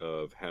benefit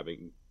of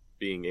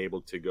being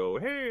able to go,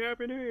 hey,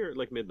 Happy New Year,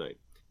 like midnight,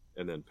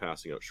 and then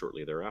passing out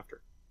shortly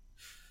thereafter.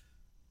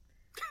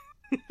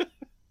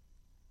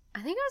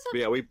 I think it was.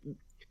 Yeah,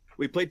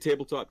 we played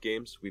tabletop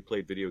games. We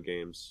played video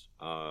games.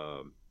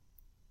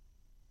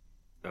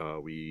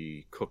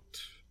 We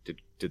cooked,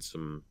 did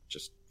some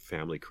just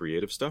family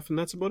creative stuff, and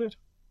that's about it.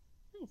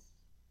 Nice.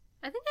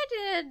 I think I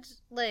did,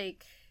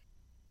 like,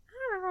 I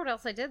don't remember what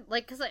else I did.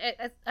 Like, because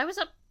I was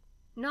up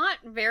not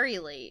very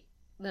late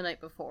the night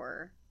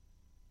before.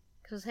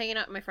 Because I was hanging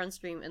out in my friend's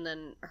stream, and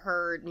then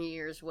her New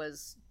Year's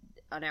was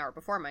an hour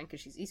before mine, because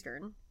she's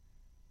Eastern.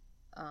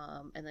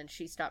 And then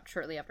she stopped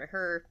shortly after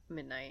her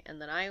midnight,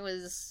 and then I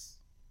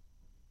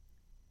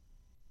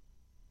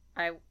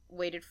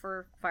waited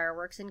for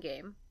fireworks in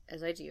game,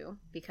 as I do,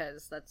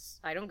 because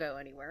I don't go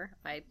anywhere.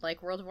 I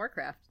like World of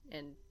Warcraft,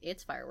 and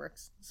it's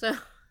fireworks, so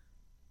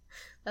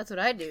that's what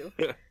I do.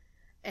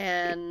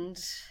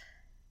 And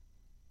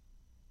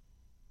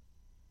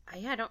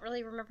I don't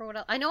really remember what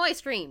else. I know I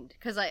streamed,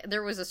 because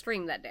there was a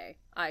stream that day.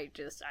 I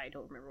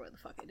don't remember what the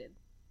fuck I did.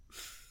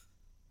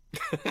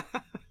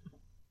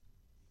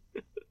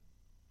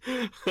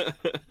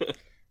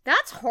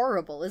 That's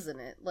horrible, isn't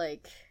it?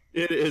 Like,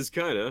 it is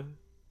kind of,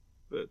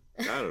 but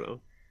I don't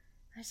know.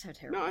 I just have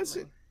terrible.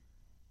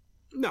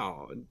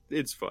 No,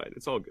 it's fine.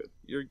 It's all good.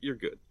 You're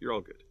good. You're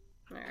all good.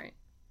 All right.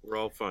 We're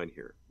all fine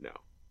here now.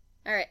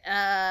 All right.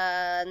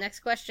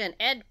 Next question.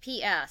 Ed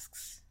P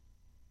asks,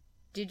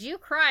 did you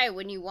cry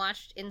when you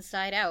watched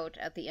Inside Out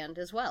at the end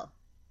as well?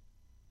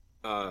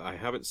 I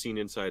haven't seen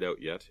Inside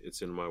Out yet.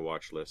 It's in my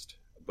watch list,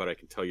 but I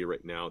can tell you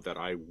right now that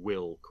I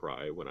will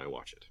cry when I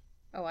watch it.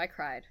 Oh, I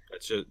cried.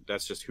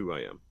 That's just who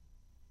I am.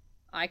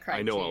 I cried.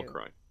 I know too. I'll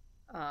cry.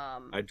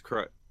 I'd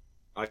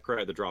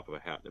cry at the drop of a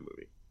hat in a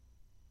movie.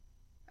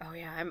 Oh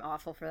yeah, I'm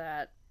awful for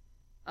that.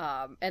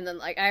 And then,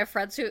 like, I have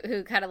friends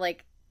who kind of,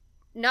 like,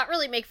 not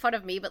really make fun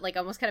of me, but, like,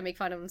 almost kind of make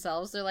fun of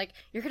themselves. They're like,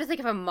 you're gonna think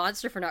I'm a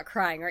monster for not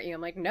crying, aren't you?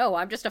 I'm like, no,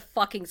 I'm just a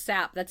fucking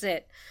sap. That's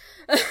it.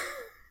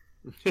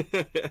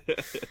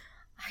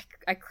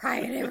 I cry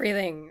at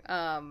everything.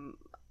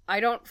 I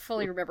don't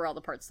fully remember all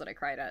the parts that I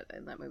cried at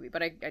in that movie,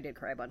 but I did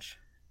cry a bunch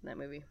in that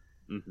movie.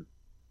 Mm-hmm.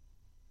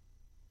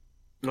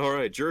 All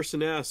right,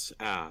 Jerson S.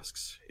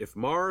 asks, if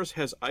Mars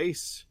has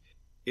ice,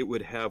 it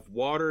would have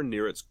water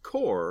near its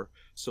core,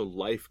 so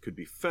life could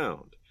be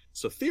found.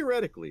 So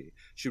theoretically,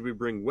 should we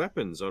bring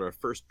weapons on our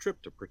first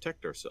trip to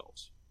protect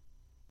ourselves?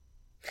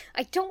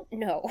 I don't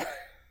know.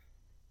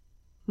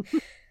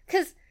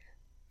 Because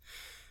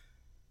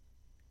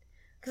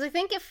I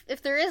think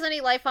if there is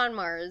any life on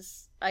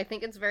Mars, I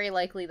think it's very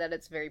likely that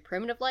it's very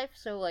primitive life,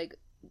 so, like,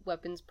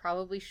 weapons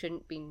probably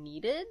shouldn't be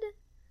needed.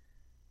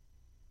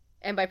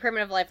 And by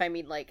primitive life, I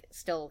mean, like,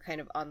 still kind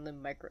of on the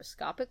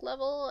microscopic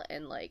level,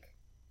 and, like,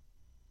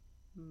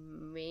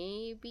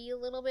 maybe a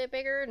little bit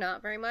bigger,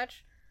 not very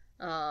much.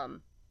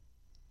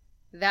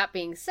 That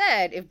being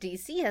said, if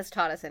DC has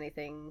taught us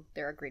anything,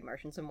 there are green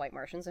Martians and white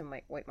Martians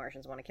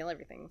want to kill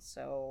everything,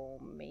 so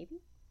maybe?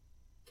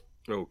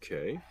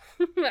 Okay.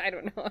 I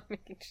don't know, I'm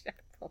making shit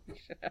up of my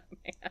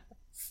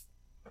ass.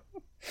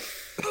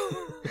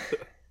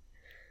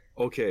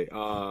 Okay,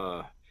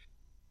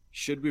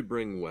 should we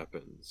bring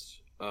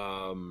weapons?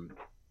 I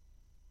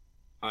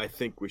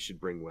think we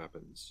should bring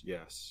weapons,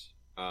 yes.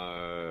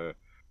 But,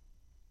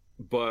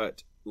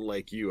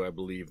 like you, I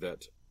believe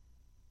that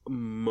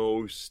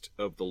most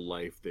of the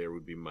life there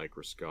would be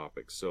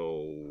microscopic,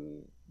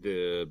 so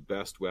the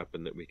best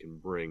weapon that we can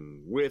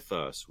bring with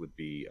us would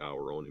be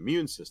our own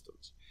immune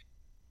systems.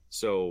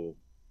 So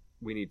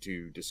we need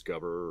to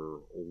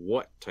discover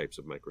what types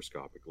of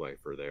microscopic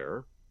life are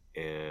there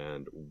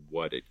and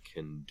what it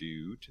can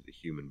do to the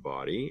human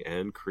body,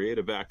 and create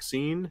a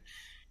vaccine,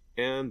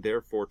 and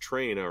therefore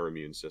train our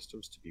immune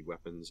systems to be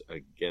weapons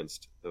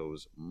against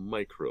those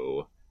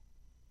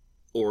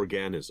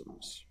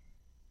microorganisms.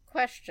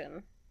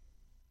 Question.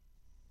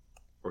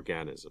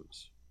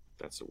 Organisms.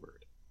 That's a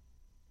word.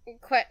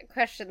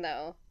 Question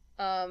though.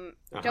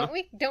 Don't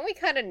we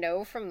kind of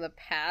know from the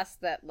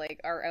past that,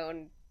 like, our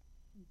own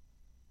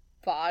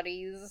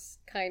bodies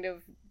kind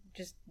of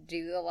just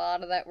do a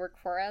lot of that work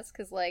for us?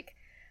 Because, like,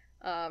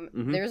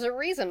 there's a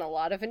reason a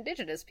lot of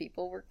indigenous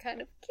people were kind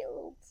of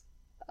killed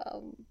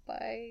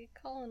by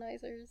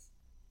colonizers.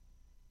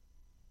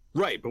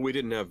 Right, but we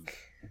didn't have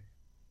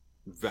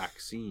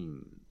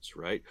vaccines,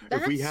 right?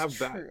 That's if we have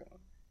true.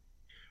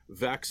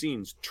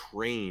 Vaccines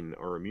train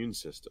our immune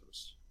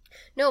systems.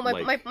 No,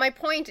 my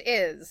point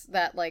is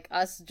that, like,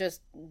 us just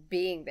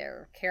being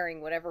there,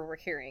 carrying whatever we're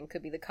carrying,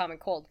 could be the common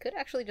cold, could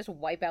actually just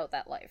wipe out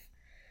that life.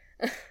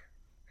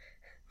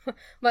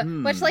 But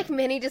much like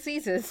many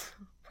diseases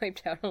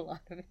wiped out a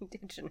lot of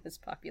indigenous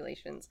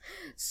populations,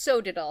 so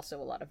did also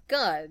a lot of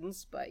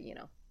guns, but, you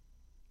know.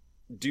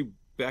 Do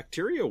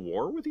bacteria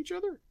war with each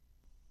other?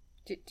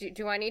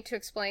 Do I need to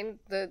explain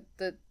the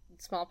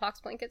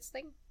smallpox blankets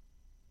thing?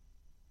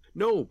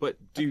 No, but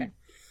do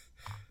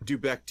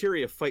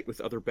bacteria fight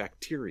with other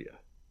bacteria?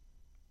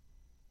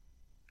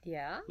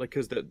 Yeah. Like,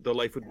 because the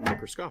life would be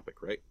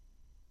microscopic, right?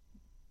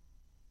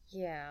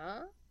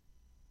 Yeah.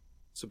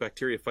 So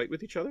bacteria fight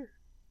with each other?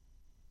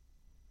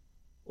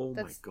 Oh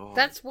my god.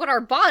 That's what our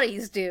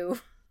bodies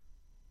do.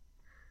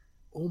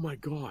 Oh my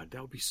god,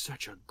 that would be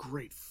such a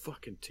great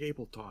fucking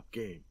tabletop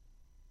game.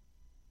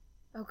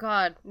 Oh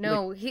god,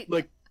 no.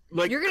 Like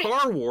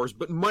Car Wars,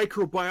 but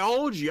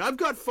microbiology. I've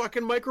got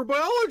fucking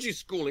microbiology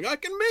schooling. I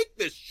can make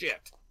this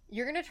shit.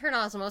 You're gonna turn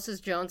Osmosis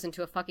Jones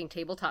into a fucking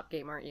tabletop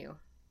game, aren't you?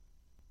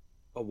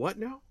 A what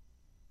now?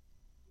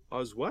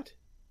 What?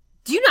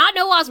 Do you not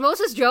know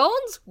Osmosis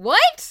Jones?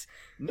 What?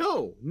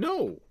 No.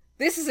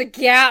 This is a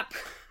gap.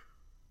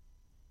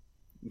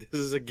 This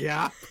is a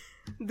gap?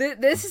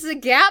 This is a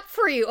gap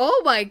for you.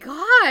 Oh my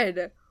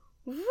god.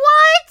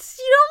 What?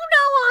 You don't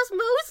know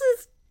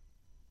Osmosis?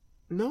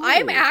 No.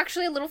 I'm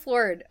actually a little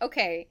floored.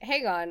 Okay,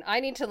 hang on. I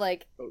need to,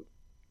 like,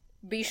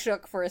 be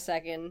shook for a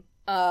second.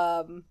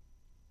 I've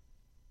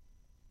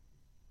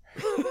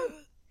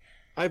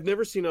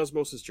never seen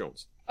Osmosis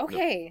Jones.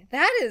 Okay, no.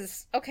 That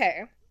is...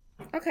 Okay.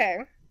 Okay.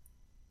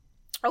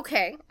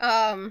 Okay.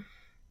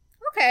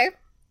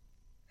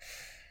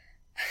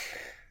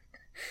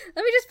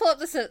 Let me just pull up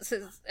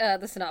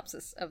the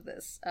synopsis of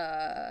this.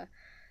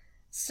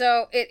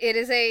 So, it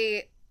is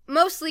a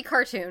mostly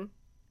cartoon.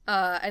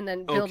 And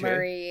then Bill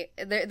Murray,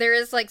 there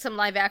is, like, some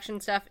live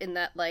action stuff in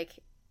that, like,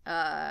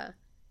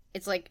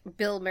 it's like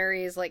Bill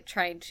Murray is, like,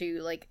 trying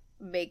to, like,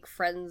 make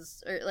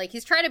friends, or, like,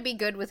 he's trying to be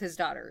good with his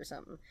daughter or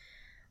something.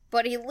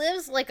 But he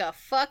lives like a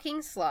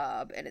fucking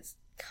slob, and it's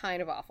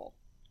kind of awful.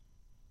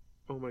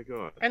 Oh my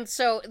god. And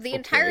so the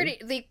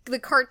entirety, the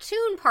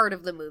cartoon part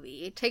of the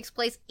movie takes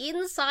place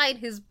inside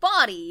his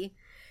body,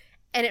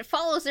 and it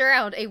follows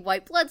around a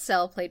white blood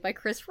cell played by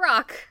Chris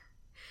Rock,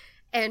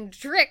 and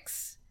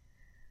Drix,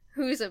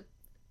 who's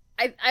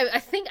I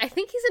think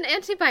he's an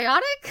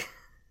antibiotic.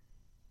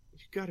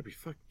 You gotta be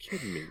fucking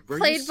kidding me.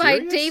 Played by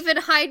David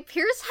Hyde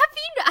Pierce. How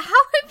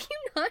have you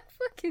not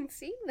fucking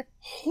seen this?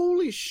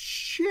 Holy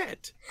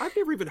shit! I've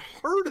never even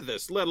heard of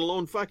this, let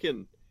alone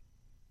fucking.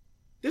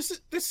 This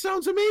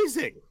sounds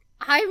amazing.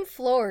 I'm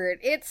floored.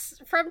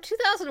 It's from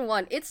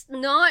 2001. It's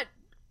not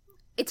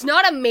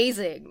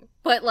amazing,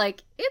 but,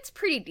 like, it's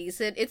pretty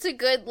decent. It's a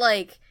good,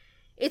 like,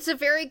 it's a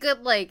very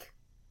good, like,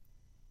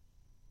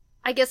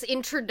 I guess,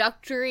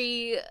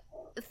 introductory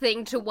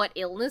thing to what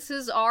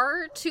illnesses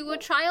are to a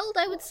child,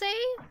 I would say.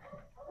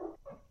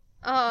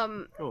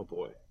 Oh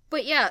boy.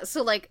 But yeah,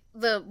 so like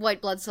the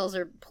white blood cells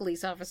are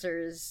police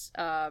officers.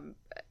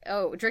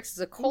 Drix is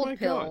a cold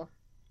pill.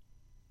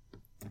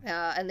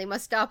 And they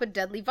must stop a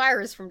deadly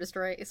virus from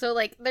destroying. So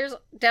like, there's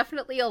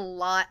definitely a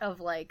lot of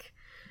like,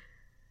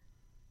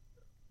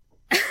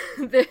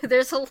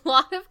 there's a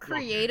lot of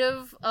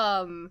creative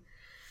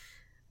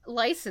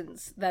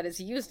license that is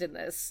used in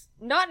this.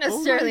 Not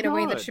necessarily in a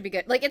way that should be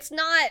good. Like, it's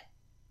not.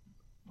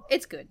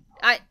 It's good.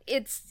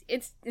 It's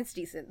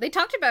decent. They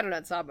talked about it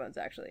on Sawbones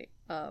actually.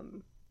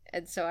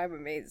 And so I'm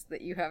amazed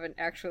that you haven't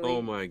actually.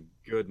 Oh my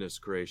goodness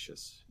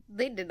gracious!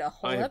 They did a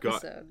whole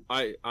episode.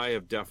 I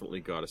have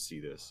definitely got to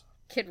see this.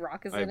 Kid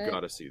Rock is in it. I've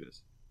got to see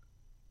this.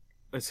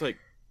 It's like,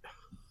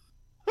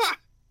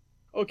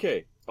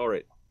 okay, all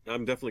right.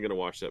 I'm definitely gonna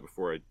watch that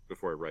before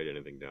I write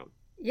anything down.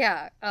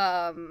 Yeah.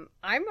 I'm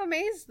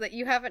amazed that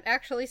you haven't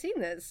actually seen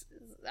this.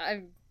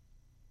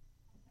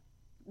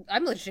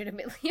 I'm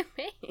legitimately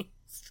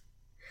amazed.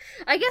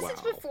 I guess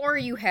it's before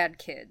you had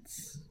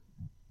kids.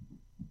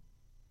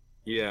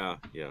 Yeah.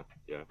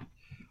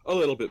 A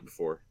little bit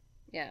before.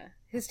 Yeah.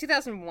 His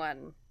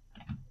 2001.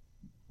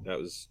 That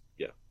was,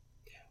 yeah.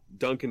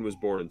 Duncan was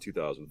born in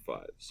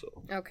 2005, so.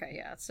 Okay,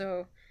 yeah.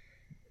 So,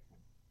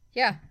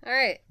 yeah. All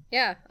right.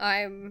 Yeah.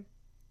 I'm...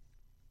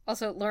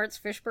 Also, Lawrence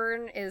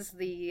Fishburne is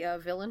the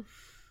villain.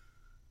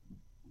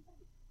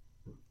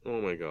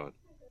 Oh my god.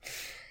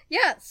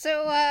 Yeah,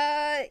 so,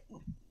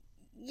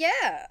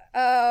 yeah.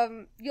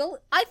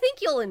 I think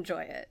you'll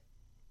enjoy it.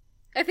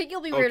 I think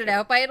you'll be weirded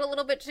out by it a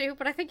little bit too,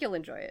 but I think you'll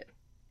enjoy it.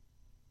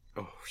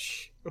 Oh,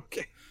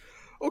 okay.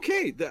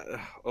 Okay,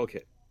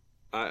 okay.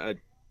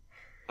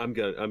 I'm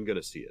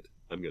gonna see it.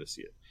 I'm gonna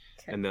see it.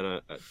 Okay. And then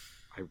I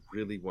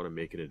really want to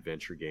make an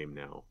adventure game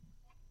now.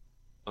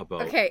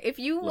 About okay, if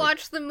you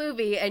watch the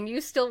movie and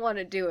you still want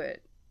to do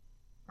it,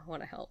 I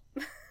want to help.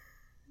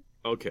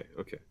 Okay.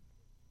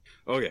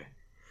 All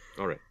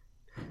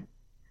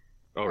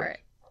right.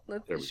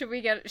 Should we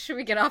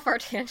get off our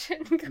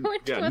tangent and go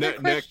into other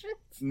questions?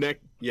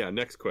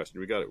 Next question.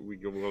 We've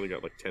only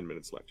got like 10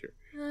 minutes left here.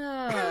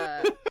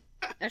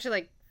 Actually,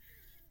 like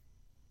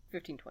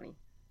 15, 20.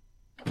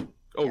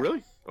 Oh,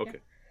 really?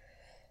 Okay.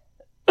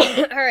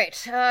 Yeah. All right.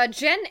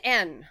 Gen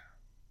N.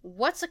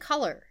 What's a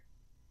color?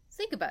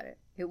 Think about it.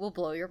 It will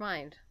blow your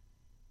mind.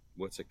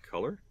 What's a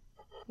color?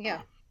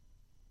 Yeah.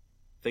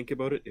 Think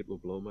about it. It will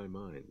blow my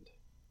mind.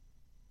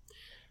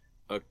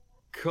 A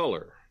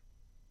color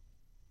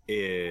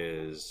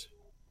is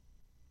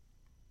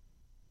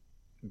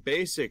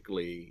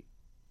basically,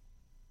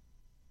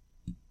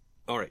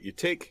 all right, you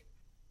take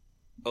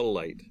a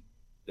light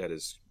that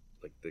is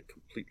like the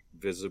complete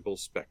visible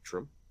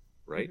spectrum,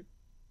 right?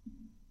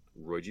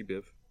 Mm-hmm. Roy G.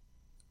 Biv.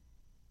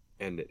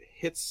 And it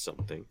hits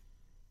something,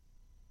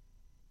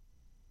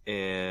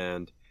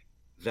 and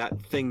that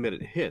thing that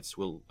it hits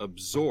will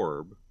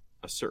absorb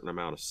a certain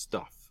amount of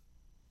stuff,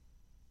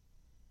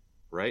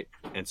 right?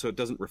 And so it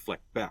doesn't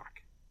reflect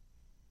back.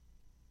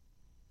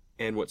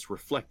 And what's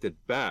reflected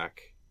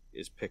back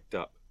is picked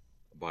up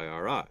by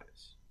our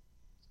eyes.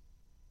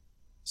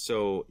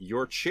 So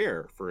your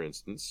chair, for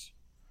instance,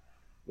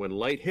 when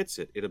light hits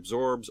it, it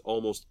absorbs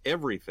almost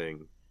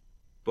everything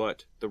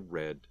but the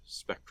red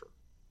spectrum.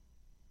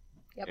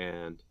 Yep.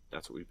 And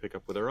that's what we pick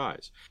up with our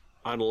eyes.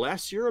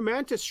 Unless you're a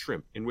mantis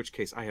shrimp, in which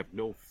case I have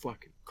no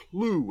fucking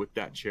clue what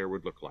that chair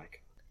would look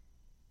like.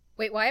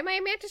 Wait, why am I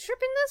a mantis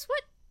shrimp in this?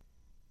 What?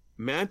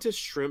 Mantis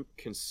shrimp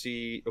can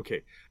see...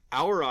 Okay,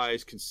 our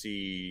eyes can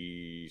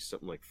see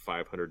something like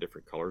 500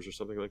 different colors or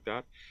something like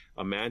that.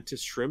 A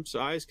mantis shrimp's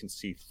eyes can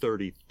see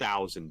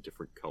 30,000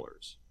 different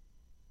colors.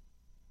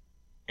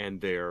 And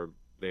they are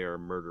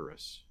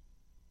murderous.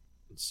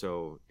 And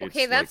so it's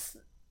okay, that's...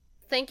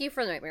 Thank you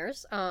for the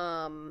nightmares.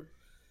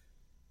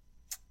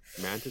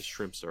 Mantis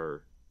shrimps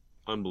are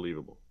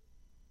unbelievable.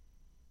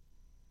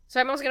 So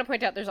I'm also going to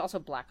point out there's also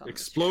black on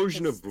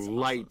explosion of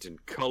light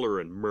and color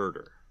and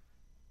murder.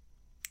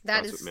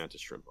 That's what mantis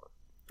shrimp are.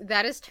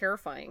 That is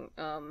terrifying.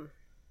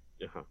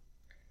 Uh-huh.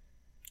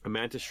 A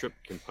mantis shrimp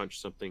can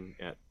punch something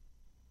at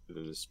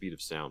the speed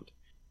of sound.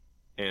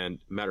 And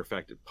matter of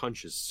fact, it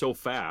punches so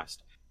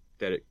fast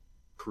that it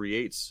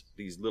creates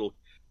these little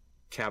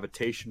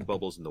cavitation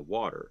bubbles in the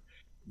water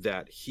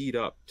that heat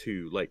up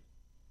to like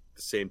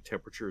the same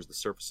temperature as the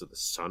surface of the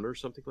sun or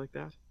something like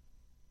that.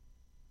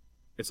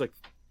 It's like,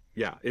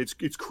 yeah, it's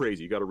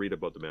crazy. You got to read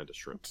about the mantis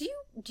shrimp. Do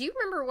you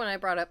remember when I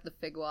brought up the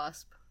fig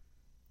wasp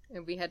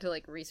and we had to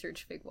like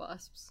research fig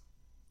wasps?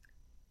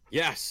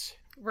 Yes.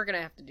 We're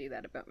gonna have to do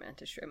that about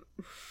mantis shrimp.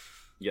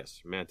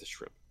 Yes, mantis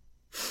shrimp.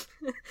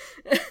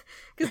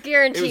 Because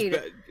guaranteed,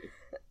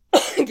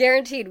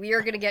 guaranteed, we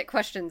are gonna get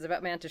questions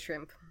about mantis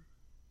shrimp.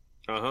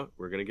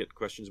 We're gonna get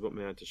questions about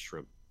mantis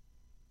shrimp.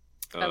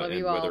 I love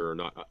you all. Whether or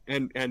not,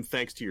 and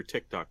thanks to your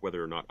TikTok,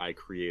 whether or not I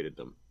created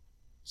them.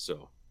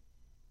 So,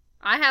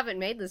 I haven't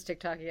made this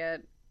TikTok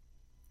yet.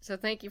 So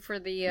thank you for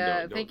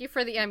the thank you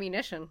for the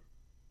ammunition.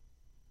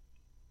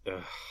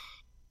 Yeah,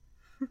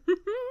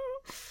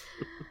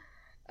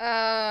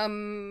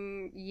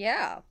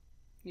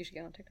 you should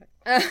get on TikTok.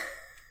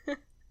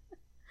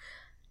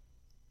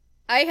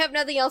 I have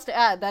nothing else to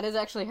add. That is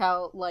actually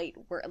how light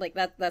like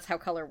that's how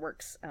color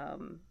works.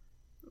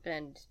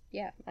 And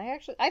yeah, I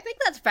think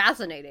that's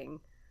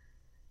fascinating.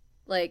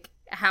 Like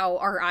how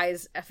our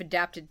eyes have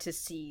adapted to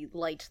see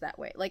light that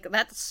way. Like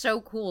that's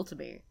so cool to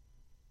me.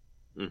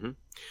 Mm-hmm.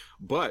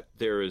 But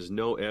there is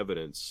no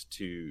evidence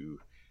to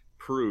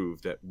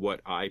prove that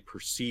what I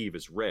perceive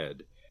as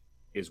red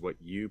is what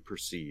you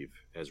perceive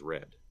as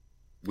red.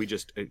 We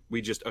just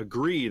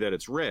agree that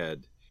it's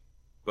red,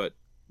 but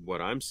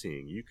what I'm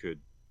seeing you could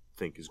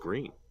think is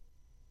green.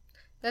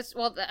 That's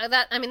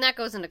that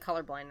goes into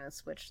color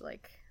blindness, which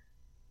like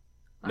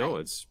no,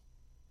 it's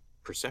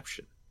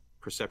perception.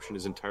 Perception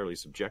is entirely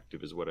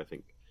subjective, is what I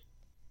think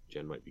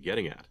Jen might be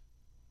getting at.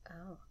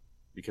 Oh.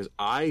 Because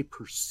I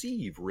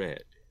perceive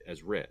red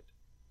as red.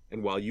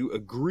 And while you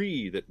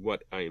agree that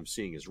what I am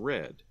seeing is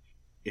red,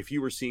 if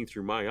you were seeing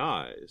through my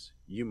eyes,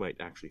 you might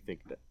actually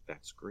think that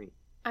that's green.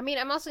 I mean,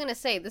 I'm also going to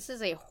say, this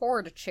is a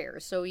Horde chair,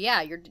 so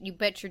yeah, you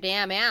bet your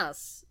damn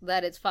ass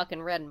that it's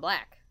fucking red and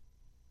black.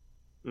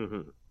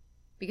 Mm-hmm.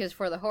 Because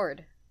for the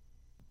Horde.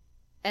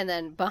 And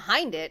then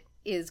behind it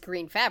is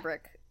green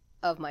fabric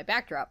of my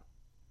backdrop.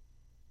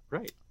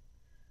 Right.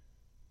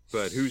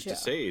 But who's to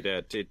say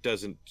that it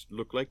doesn't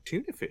look like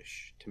tuna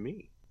fish to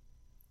me?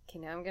 Okay,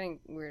 now I'm getting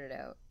weirded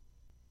out.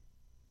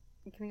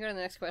 Can we go to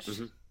the next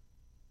question?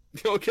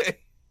 Mm-hmm. Okay.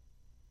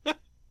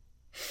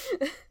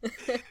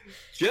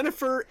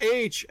 Jennifer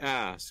H.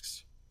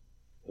 asks,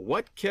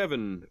 what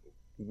Kevin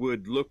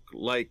would look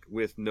like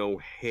with no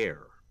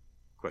hair?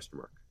 Question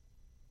mark.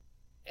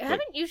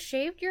 Haven't you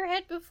shaved your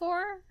head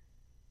before?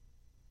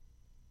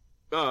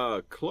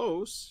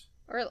 Close.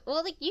 Or,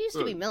 well, like, you used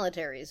to be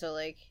military, so,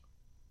 like...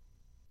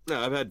 No,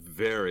 I've had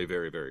very,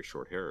 very, very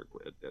short hair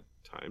at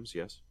times,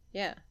 yes.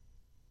 Yeah.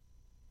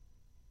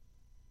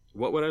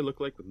 What would I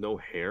look like with no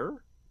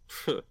hair?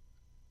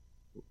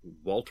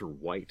 Walter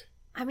White.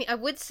 I mean, I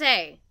would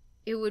say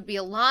it would be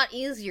a lot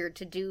easier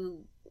to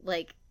do,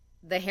 like,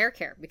 the hair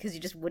care, because you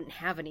just wouldn't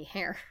have any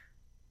hair.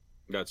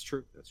 That's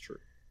true, that's true.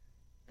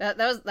 That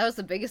was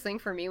the biggest thing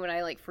for me when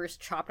I, like, first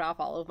chopped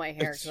off all of my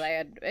hair, because I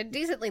had a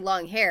decently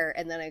long hair,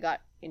 and then I got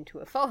into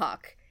a faux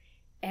hawk,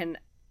 and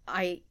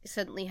I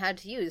suddenly had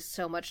to use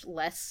so much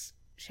less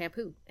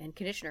shampoo and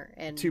conditioner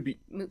and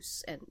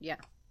mousse, and yeah.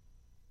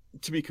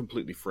 To be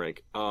completely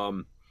frank,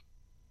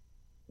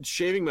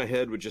 shaving my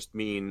head would just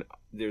mean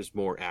there's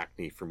more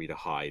acne for me to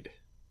hide.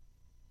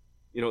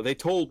 You know, they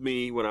told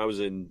me when I was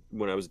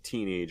a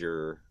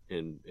teenager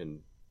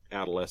and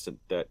adolescent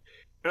that,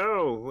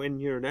 oh, when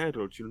you're an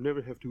adult, you'll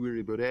never have to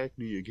worry about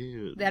acne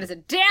again. That is a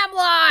damn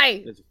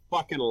lie! It's a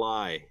fucking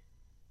lie.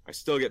 I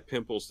still get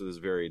pimples to this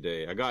very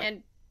day. I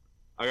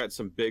got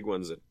some big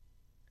ones that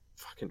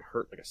fucking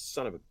hurt like a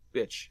son of a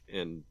bitch,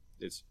 and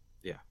it's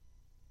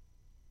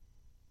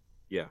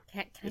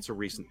it's a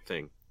recent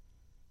thing.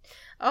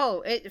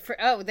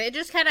 They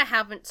just kind of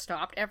haven't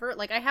stopped ever.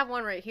 Like, I have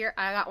one right here.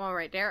 I got one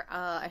right there.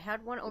 I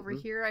had one over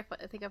here. I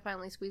think I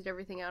finally squeezed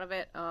everything out of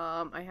it.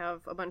 I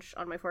have a bunch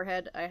on my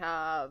forehead. I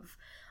have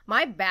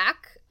my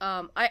back.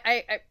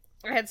 I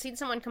had seen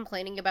someone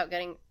complaining about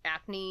getting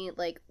acne,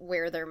 like,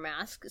 where their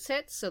mask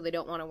sits, so they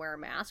don't want to wear a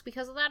mask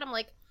because of that. I'm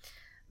like,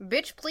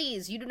 bitch,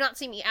 please, you do not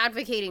see me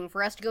advocating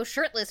for us to go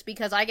shirtless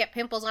because I get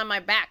pimples on my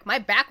back. My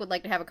back would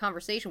like to have a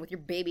conversation with your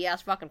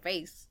baby-ass fucking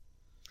face.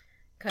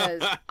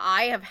 Because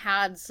I have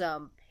had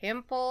some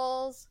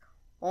pimples.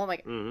 Oh my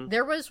god. Mm-hmm.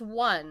 There was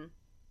one.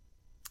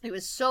 It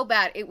was so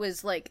bad. It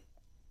was like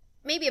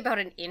maybe about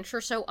an inch or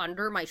so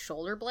under my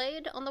shoulder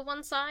blade on the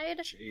one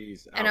side.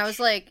 Jeez. Ouch. And I was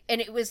like, and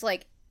it was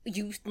like,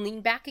 you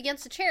lean back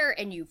against the chair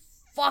and you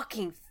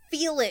fucking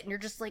feel it. And you're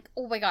just like,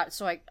 oh my god.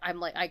 So I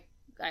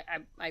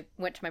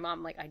went to my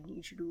mom, like, I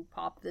need you to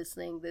pop this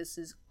thing. This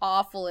is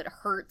awful. It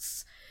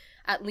hurts.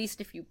 At least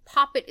if you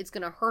pop it, it's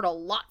going to hurt a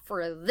lot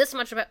for this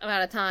much amount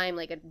of time,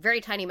 like a very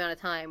tiny amount of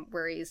time,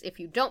 whereas if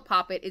you don't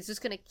pop it, it's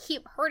just going to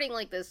keep hurting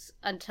like this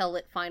until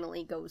it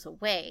finally goes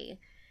away.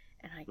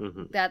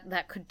 And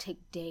that could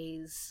take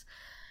days.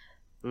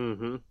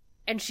 Mm-hmm.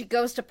 And she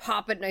goes to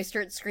pop it, and I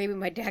start screaming.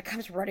 My dad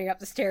comes running up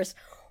the stairs.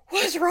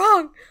 What's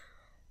wrong?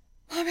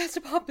 Mom has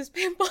to pop this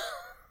pimple.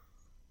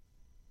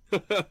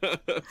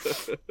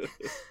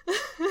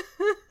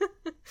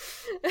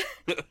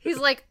 He's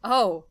like,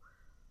 oh,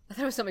 I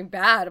thought it was something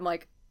bad. I'm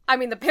like, I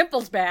mean, the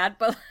pimple's bad,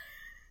 but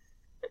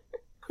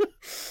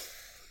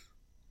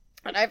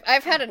and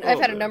I've had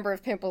a number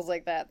of pimples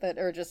like that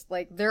are just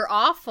like, they're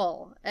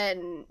awful.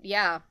 And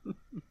yeah,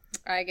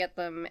 I get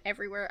them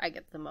everywhere. I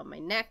get them on my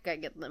neck. I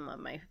get them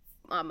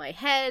on my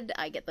head.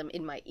 I get them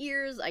in my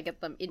ears. I get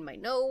them in my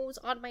nose,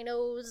 on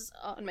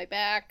my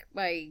back.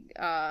 My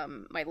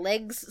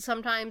legs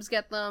sometimes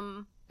get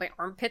them. My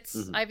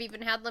armpits, I've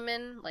even had them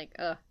in. Like,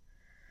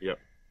 Yep.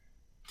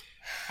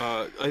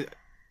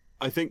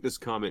 I think this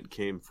comment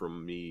came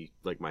from me,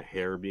 like my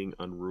hair being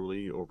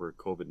unruly over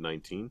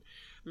COVID-19,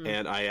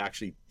 and I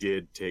actually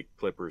did take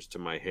clippers to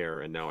my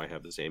hair, and now I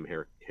have the same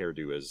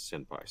hairdo as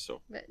Senpai. So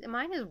but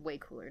mine is way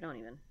cooler. Don't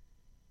even.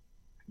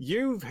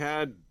 You've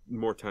had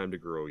more time to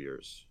grow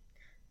yours.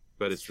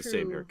 but it's the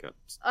same true. haircut.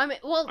 I mean,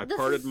 well, I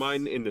parted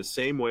mine in the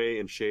same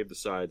way and shaved the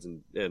sides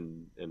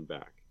and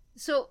back.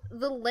 So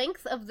the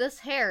length of this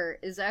hair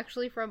is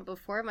actually from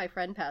before my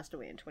friend passed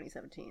away in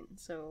 2017.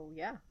 So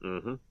yeah.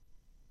 Mm-hmm.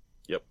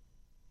 Yep.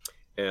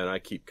 And I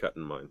keep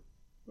cutting mine.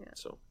 Yeah.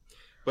 So,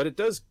 but it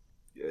does,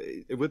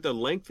 with the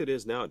length it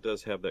is now, it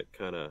does have that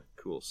kind of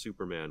cool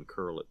Superman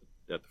curl at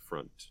the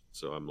front.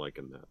 So I'm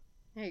liking that.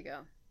 There you go.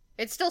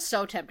 It's still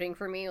so tempting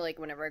for me, like,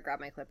 whenever I grab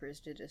my clippers,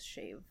 to just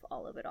shave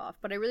all of it off.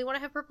 But I really want to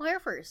have purple hair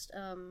first.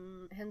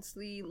 Hence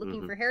the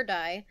looking for hair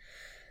dye.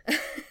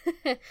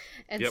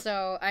 And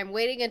so I'm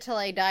waiting until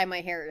I dye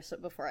my hair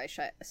before I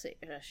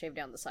shave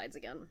down the sides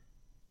again.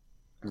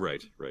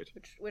 Right.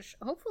 Which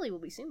hopefully will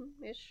be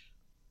soon-ish.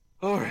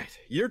 All right.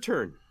 Your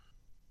turn,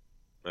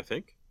 I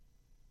think.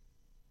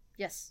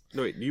 Yes.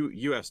 No, wait.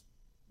 You asked.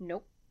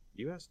 Nope.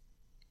 You asked?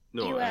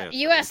 No, I asked.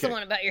 You asked the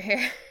one about your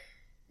hair.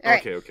 All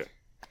right. Okay.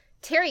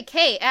 Terry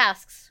K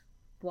asks,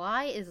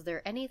 why is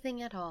there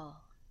anything at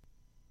all?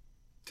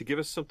 To give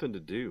us something to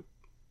do.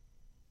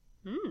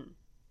 Hmm.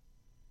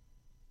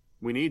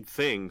 We need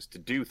things to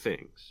do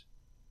things.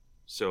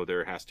 So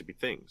there has to be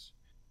things.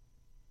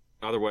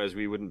 Otherwise,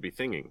 we wouldn't be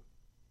thinging.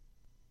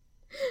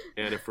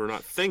 And if we're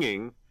not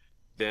thinging,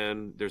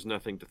 then there's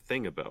nothing to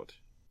thing about.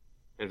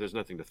 And if there's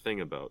nothing to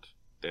thing about,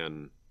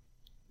 then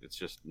it's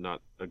just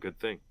not a good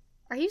thing.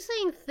 Are you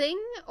saying thing,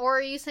 or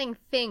are you saying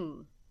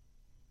thing?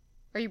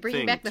 Are you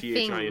bringing back the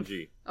thing?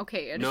 Thing.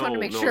 Okay, I just wanted to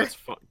make sure. That's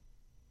fun.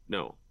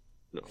 No.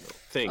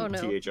 Thing, oh, no.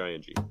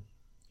 Thing.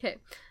 Okay.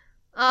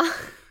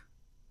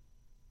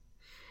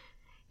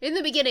 In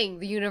the beginning,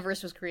 the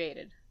universe was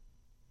created.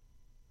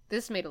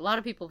 This made a lot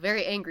of people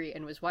very angry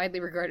and was widely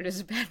regarded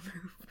as a bad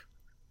move.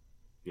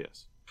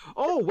 Yes.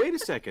 Oh, wait a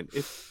second.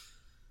 If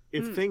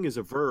thing is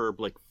a verb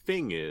like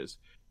thing is,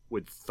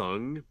 would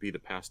thung be the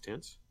past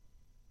tense?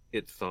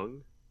 It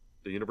thung?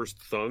 The universe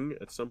thung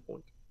at some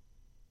point?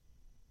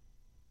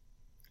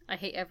 I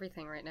hate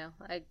everything right now.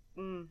 Nope.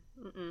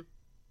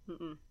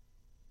 Mm-hmm.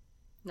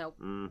 No.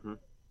 Mm-hmm.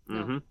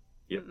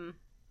 Yep. Mm-mm.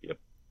 Yep.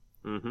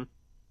 Mm-hmm.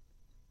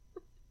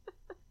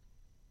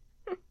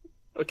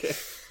 Okay.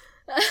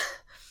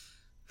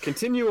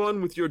 Continue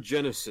on with your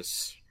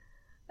Genesis.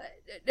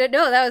 No,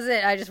 that was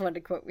it. I just wanted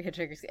to quote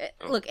Hitchhiker's Guide.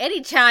 Oh. Look,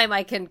 anytime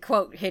I can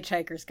quote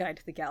Hitchhiker's Guide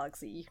to the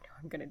Galaxy, you know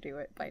I'm going to do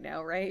it by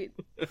now, right?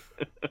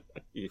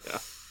 Yeah.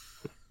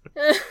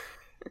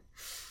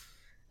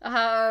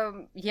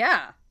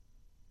 Yeah.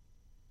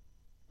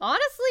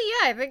 Honestly,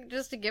 yeah, I think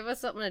just to give us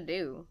something to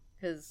do,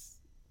 because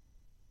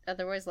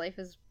otherwise life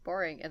is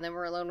boring, and then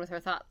we're alone with our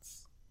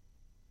thoughts.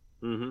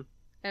 Mm-hmm.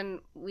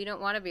 And we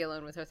don't want to be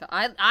alone with our thoughts.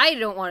 I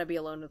don't want to be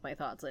alone with my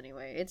thoughts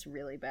anyway. It's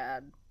really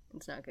bad.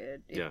 It's not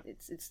good.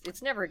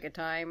 It's never a good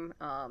time.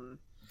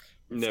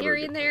 It's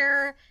scary in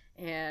there,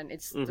 and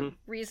it's the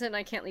reason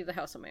I can't leave the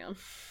house on my own.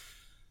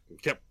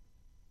 Yep.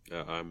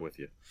 I'm with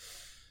you.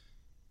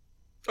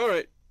 All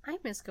right. I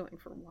miss going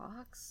for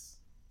walks.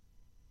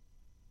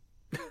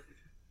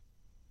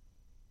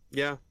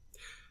 Yeah.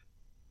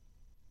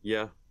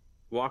 Yeah.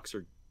 Walks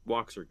are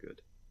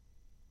good.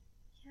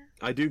 Yeah.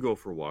 I do go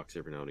for walks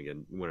every now and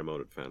again when I'm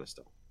out at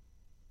Fanistel.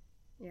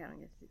 Yeah, I don't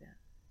get to do that.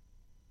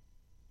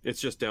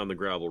 It's just down the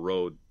gravel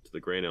road to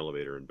the grain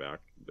elevator and back,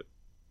 but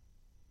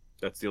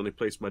that's the only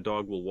place my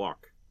dog will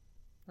walk.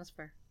 That's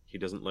fair. He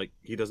doesn't like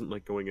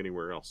going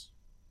anywhere else.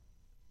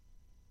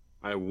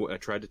 I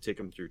tried to take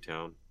him through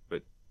town,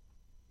 but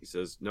he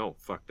says, "No,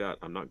 fuck that.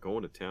 I'm not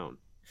going to town.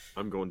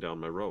 I'm going down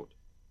my road.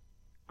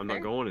 I'm Fair.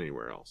 not going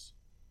anywhere else."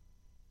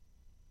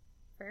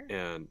 Fair.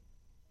 And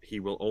he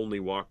will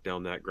only walk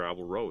down that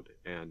gravel road,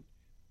 and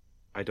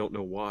I don't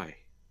know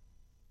why.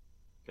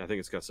 I think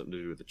it's got something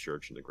to do with the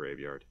church and the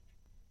graveyard.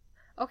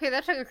 Okay,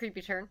 that took a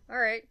creepy turn. All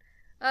right.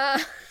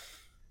 What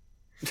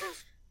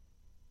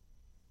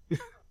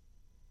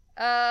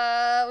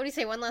do you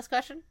say? One last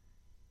question?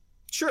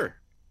 Sure.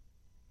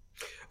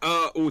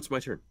 It's my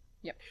turn.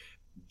 Yep.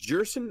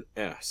 Jerson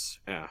S.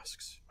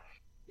 asks,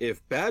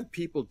 if bad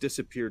people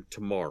disappeared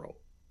tomorrow,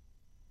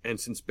 and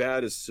since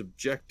bad is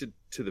subjected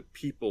to the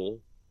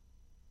people,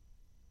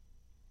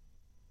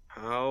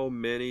 how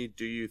many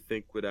do you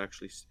think would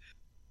actually...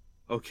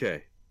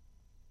 Okay.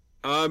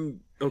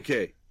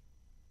 Okay.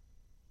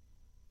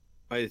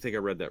 I think I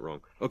read that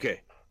wrong.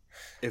 Okay.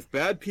 If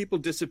bad people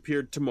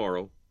disappeared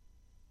tomorrow,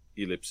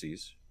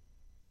 ellipses,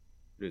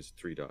 there's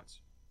 3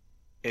 dots.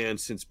 And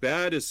since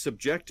bad is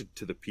subjected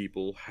to the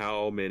people,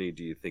 how many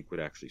do you think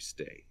would actually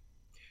stay?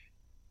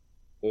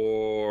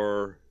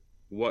 Or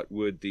what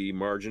would the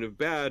margin of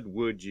bad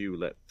would you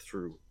let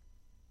through?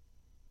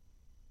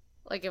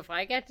 Like, if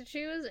I get to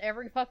choose,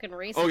 every fucking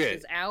racist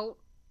is out.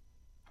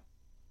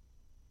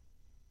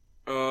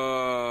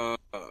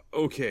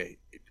 Okay.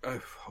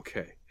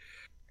 Okay.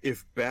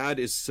 If bad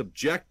is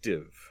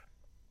subjective,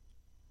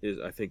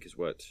 I think is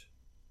what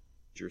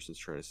Jerson's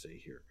trying to say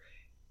here.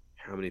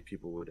 How many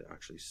people would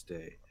actually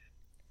stay?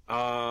 This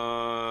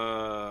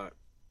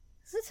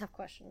is a tough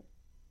question.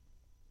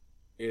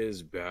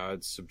 Is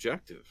bad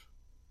subjective?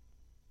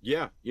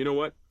 Yeah, you know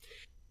what?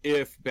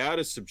 If bad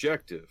is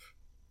subjective,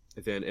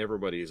 then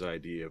everybody's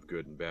idea of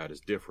good and bad is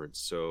different,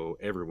 so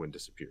everyone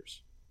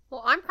disappears.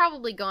 Well, I'm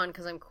probably gone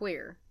because I'm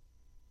queer.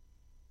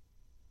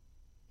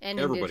 And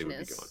Everybody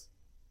indigenous. would be gone.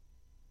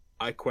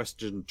 I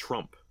questioned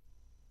Trump,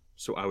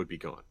 so I would be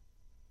gone.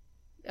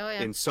 Oh,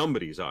 yeah. In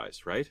somebody's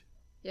eyes, right?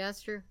 Yeah,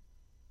 that's true.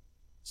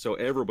 So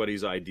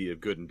everybody's idea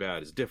of good and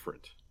bad is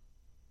different.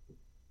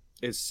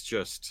 It's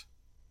just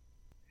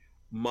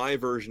my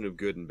version of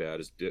good and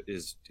bad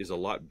is a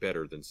lot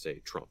better than, say,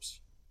 Trump's.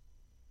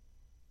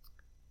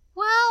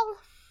 Well,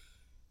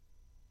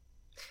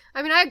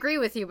 I mean, I agree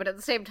with you, but at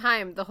the same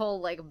time, the whole,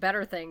 like,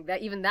 better thing,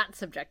 that's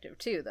subjective,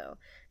 too, though.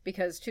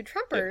 Because to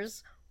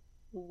Trumpers,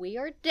 we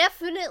are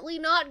definitely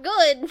not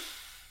good.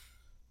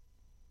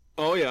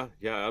 Oh, yeah.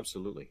 Yeah,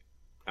 absolutely.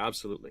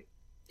 Absolutely.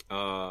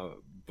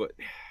 But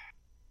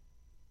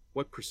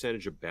what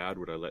percentage of bad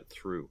would I let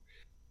through?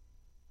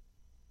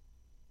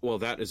 Well,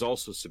 that is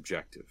also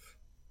subjective.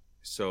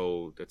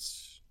 So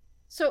that's...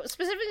 So,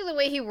 specifically the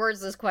way he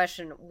words this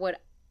question,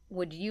 what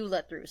would you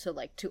let through? So,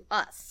 like, to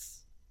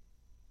us.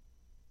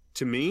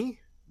 To me,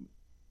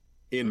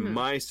 in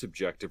my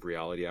subjective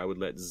reality, I would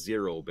let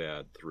 0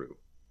 bad through.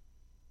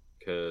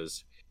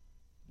 Because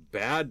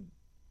bad,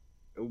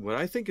 what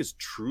I think is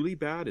truly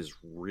bad is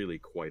really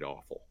quite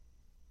awful.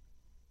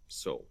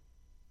 So,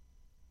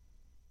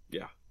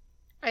 yeah.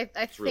 I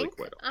think really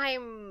quite awful.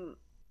 I'm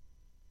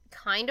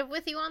kind of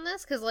with you on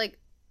this, because, like,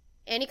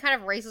 any kind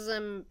of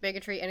racism,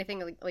 bigotry,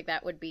 anything like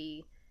that would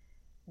be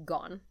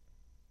gone.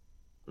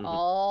 Mhm.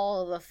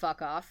 All the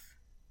fuck off.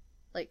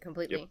 Like,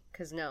 completely.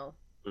 Because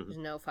there's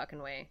no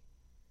fucking way.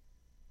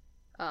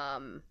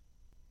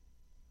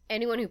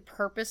 Anyone who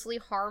purposely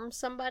harms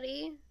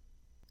somebody,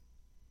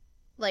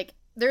 like,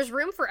 there's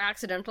room for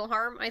accidental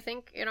harm, I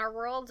think, in our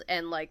world,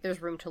 and, like,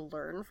 there's room to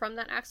learn from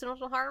that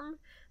accidental harm,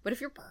 but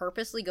if you're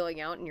purposely going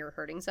out and you're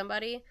hurting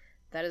somebody,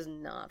 that is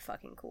not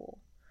fucking cool.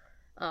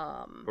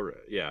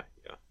 Yeah.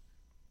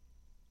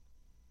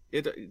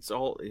 It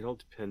all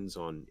depends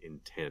on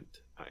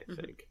intent, I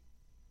think.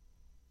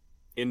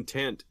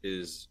 Intent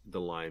is the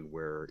line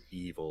where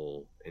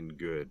evil and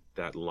good,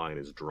 that line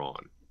is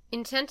drawn.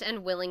 Intent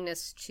and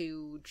willingness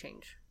to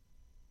change.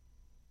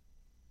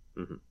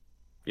 Yep.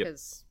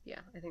 Because,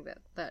 I think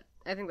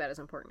that is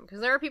important. Because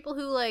there are people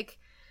who, like,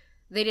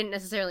 they didn't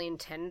necessarily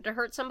intend to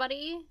hurt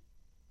somebody,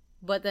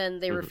 but then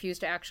they refuse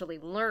to actually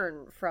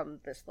learn from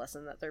this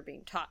lesson that they're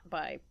being taught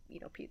by,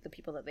 the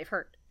people that they've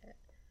hurt.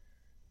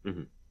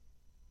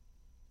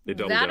 They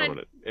double down on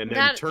it, and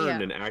then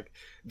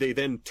they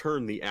then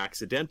turn the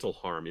accidental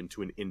harm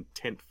into an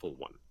intentful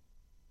one.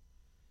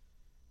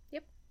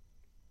 Yep.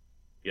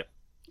 Yep.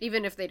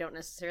 Even if they don't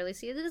necessarily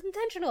see it as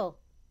intentional.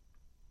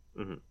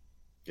 Yep.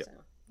 So,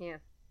 yeah.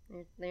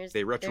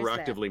 They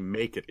retroactively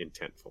make it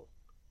intentful.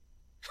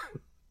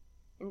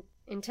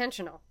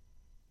 Intentional.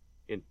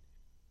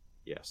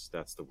 Yes,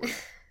 that's the word.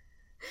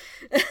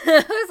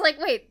 I was like,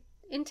 wait,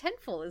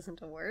 intentful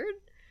isn't a word?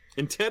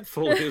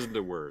 Intentful isn't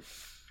a word.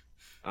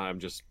 I'm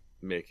just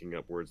making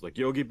up words like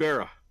Yogi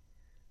Berra.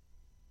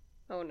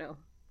 Oh no.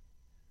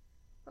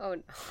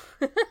 Would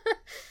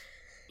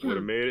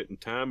have made it in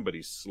time, but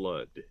he's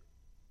slud.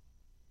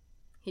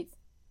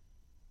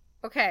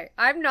 Okay,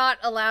 I'm not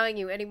allowing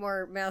you any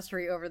more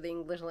mastery over the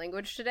English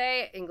language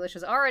today. English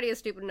is already a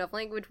stupid enough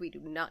language. We do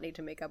not need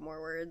to make up more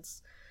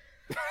words.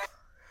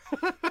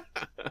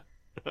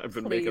 I've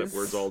been making up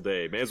words all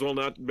day. May as well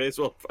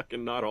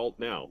fucking not halt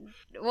now.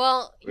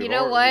 Well, you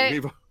know what?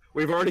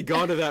 We've already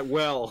gone to that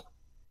well.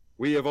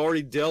 We have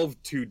already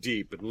delved too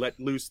deep and let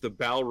loose the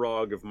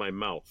Balrog of my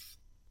mouth.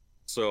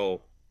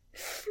 So,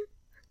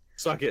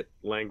 suck it,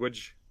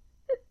 language.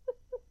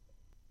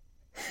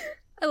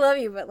 I love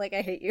you, but, like,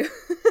 I hate you.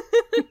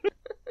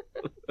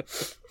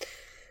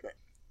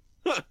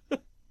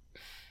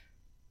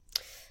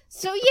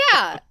 So,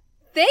 yeah.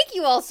 Thank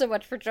you all so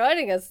much for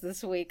joining us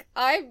this week.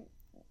 I'm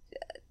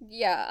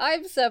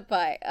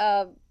Senpai.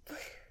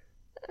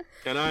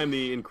 And I'm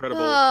the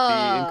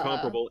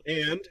incomparable,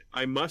 and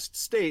I must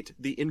state,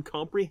 the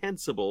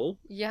incomprehensible.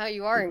 Yeah,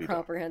 you are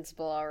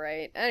incomprehensible,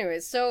 alright.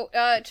 Anyways, so,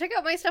 check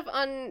out my stuff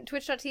on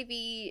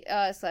twitch.tv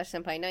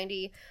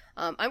 /senpai90.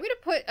 I'm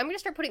gonna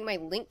start putting my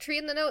link tree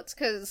in the notes,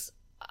 because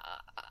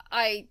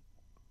I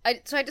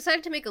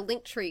decided to make a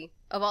link tree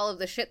of all of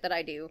the shit that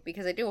I do,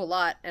 because I do a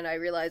lot, and I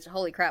realized,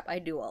 holy crap, I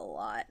do a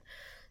lot.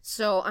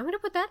 So I'm gonna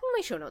put that in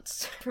my show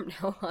notes from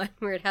now on,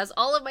 where it has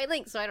all of my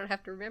links, so I don't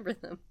have to remember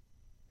them.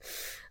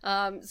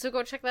 So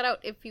go check that out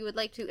if you would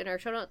like to in our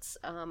show notes.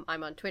 I'm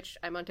on Twitch,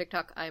 I'm on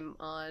TikTok, I'm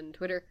on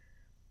Twitter.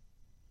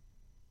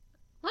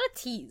 A lot of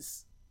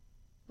T's.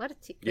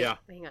 Yeah.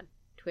 Wait, hang on.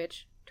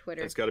 Twitch,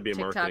 Twitter. It's got to be a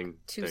TikTok, marketing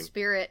to thing.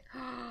 Spirit.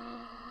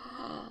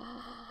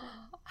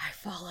 I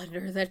fall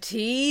under the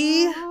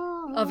T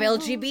of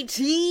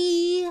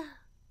LGBT.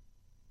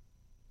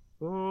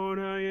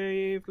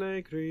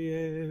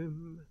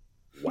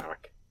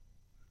 Whack.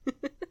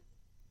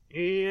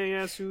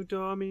 Iesu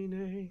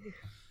Domine.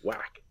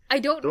 Whack. I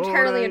don't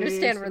entirely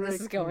understand where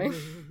this is going.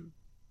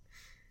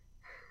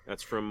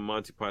 That's from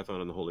Monty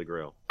Python and the Holy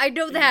Grail. I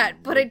know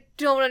that, but I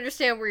don't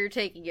understand where you're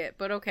taking it.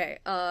 But okay.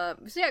 So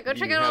yeah, go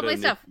check out all my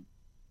stuff.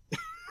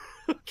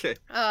 Okay.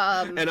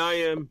 And I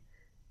am.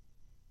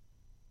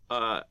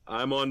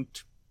 I'm on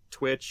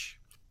Twitch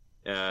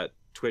at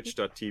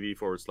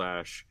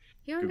twitch.tv/.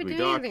 You haven't been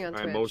doing anything on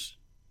Twitch.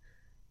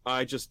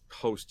 I just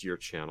host your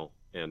channel,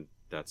 and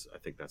I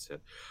think that's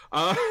it.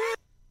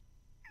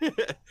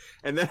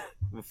 And then,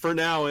 for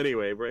now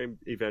anyway, we're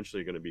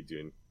eventually going to be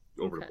doing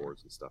over the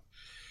boards and stuff.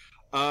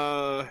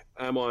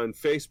 I'm on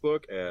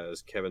Facebook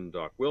as Kevin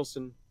Doc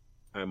Wilson.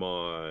 I'm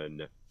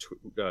on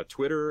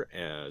Twitter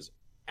as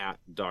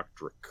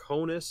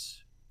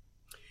 @DocDraconis.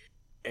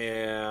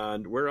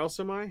 And where else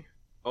am I?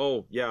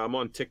 Oh, yeah, I'm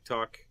on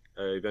TikTok.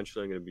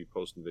 Eventually I'm going to be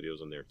posting videos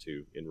on there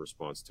too in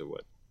response to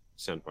what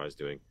Senpai's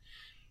doing.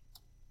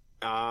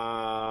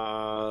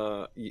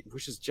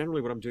 Which is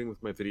generally what I'm doing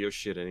with my video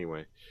shit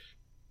anyway.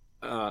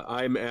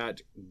 I'm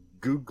at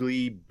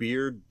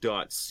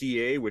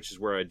googlybeard.ca, which is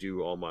where I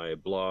do all my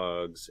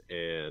blogs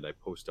and I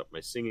post up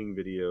my singing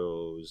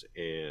videos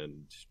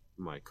and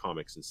my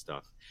comics and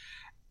stuff.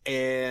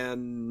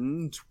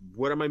 And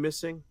what am I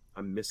missing?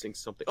 I'm missing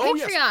something. Patreon. Oh,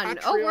 yes, Patreon.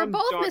 Oh, we're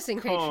both missing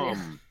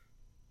Patreon.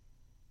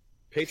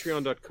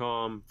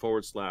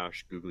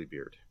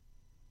 Patreon.com/googlybeard.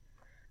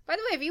 By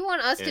the way, if you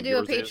want us to do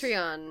a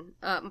Patreon,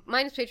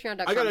 mine is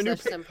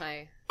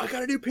patreon.com/senpai. I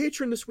got a new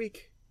patron this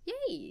week.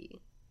 Yay.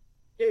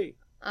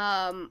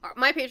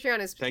 My Patreon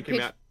is... Thank you,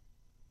 Matt.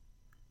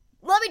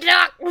 Let me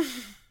talk!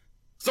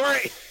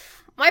 Sorry!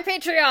 My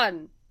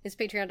Patreon is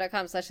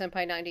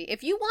patreon.com/senpai90.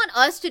 If you want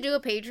us to do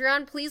a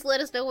Patreon, please let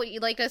us know what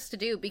you'd like us to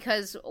do,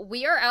 because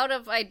we are out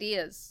of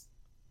ideas.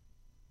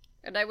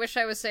 And I wish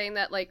I was saying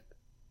that, like,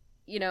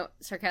 you know,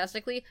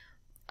 sarcastically.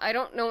 I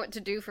don't know what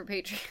to do for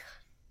Patreon.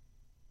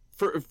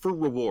 For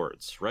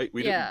rewards, right?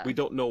 We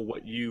don't know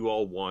what you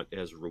all want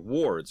as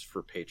rewards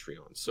for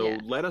Patreon. So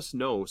let us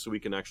know so we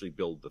can actually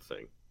build the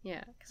thing.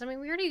 Yeah, because I mean,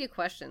 we already do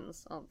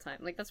questions all the time.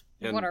 Like, that's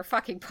what our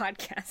fucking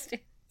podcast is.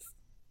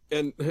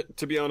 And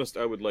to be honest,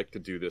 I would like to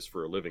do this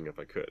for a living if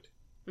I could.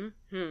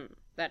 Mm-hmm.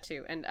 That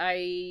too. And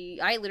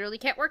I literally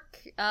can't work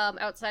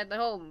outside the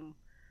home.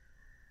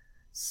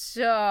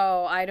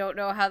 So I don't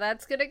know how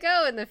that's gonna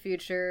go in the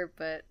future,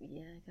 but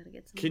yeah, I gotta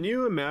get some. Can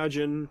you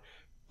imagine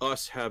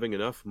us having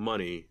enough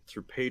money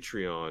through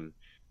Patreon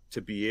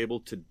to be able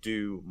to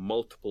do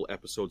multiple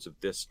episodes of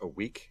this a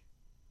week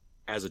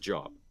as a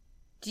job?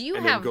 Do you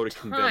have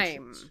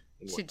time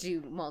to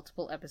do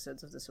multiple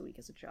episodes of this a week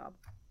as a job?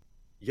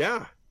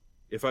 Yeah,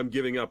 if I'm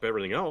giving up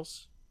everything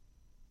else.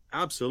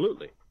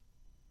 Absolutely.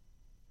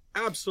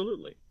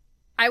 Absolutely.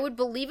 I would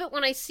believe it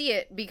when I see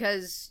it,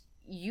 because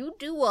you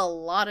do a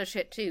lot of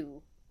shit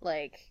too.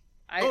 Like,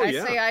 I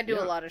say I do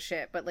a lot of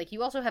shit, but like,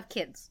 you also have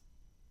kids.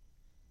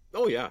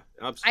 Oh yeah,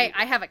 absolutely.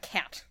 I have a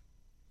cat.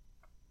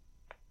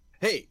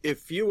 Hey,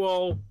 if you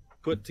all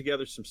put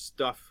together some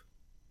stuff,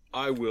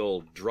 I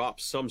will drop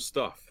some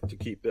stuff to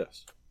keep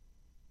this.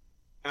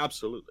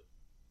 Absolutely.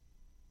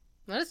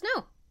 Let us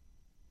know.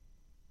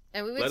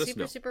 And we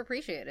would super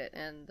appreciate it.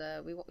 And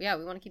we want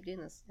to keep doing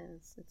this. And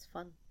it's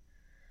fun.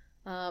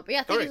 But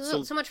yeah, thank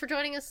you so much for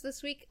joining us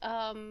this week.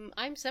 I'm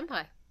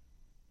Senpai.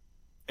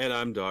 And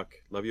I'm Doc.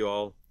 Love you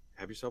all.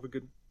 Have yourself a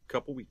good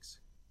couple weeks.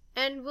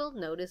 And we'll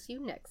notice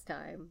you next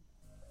time.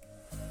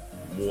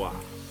 Mwah.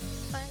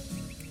 Bye.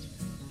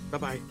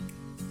 Bye-bye.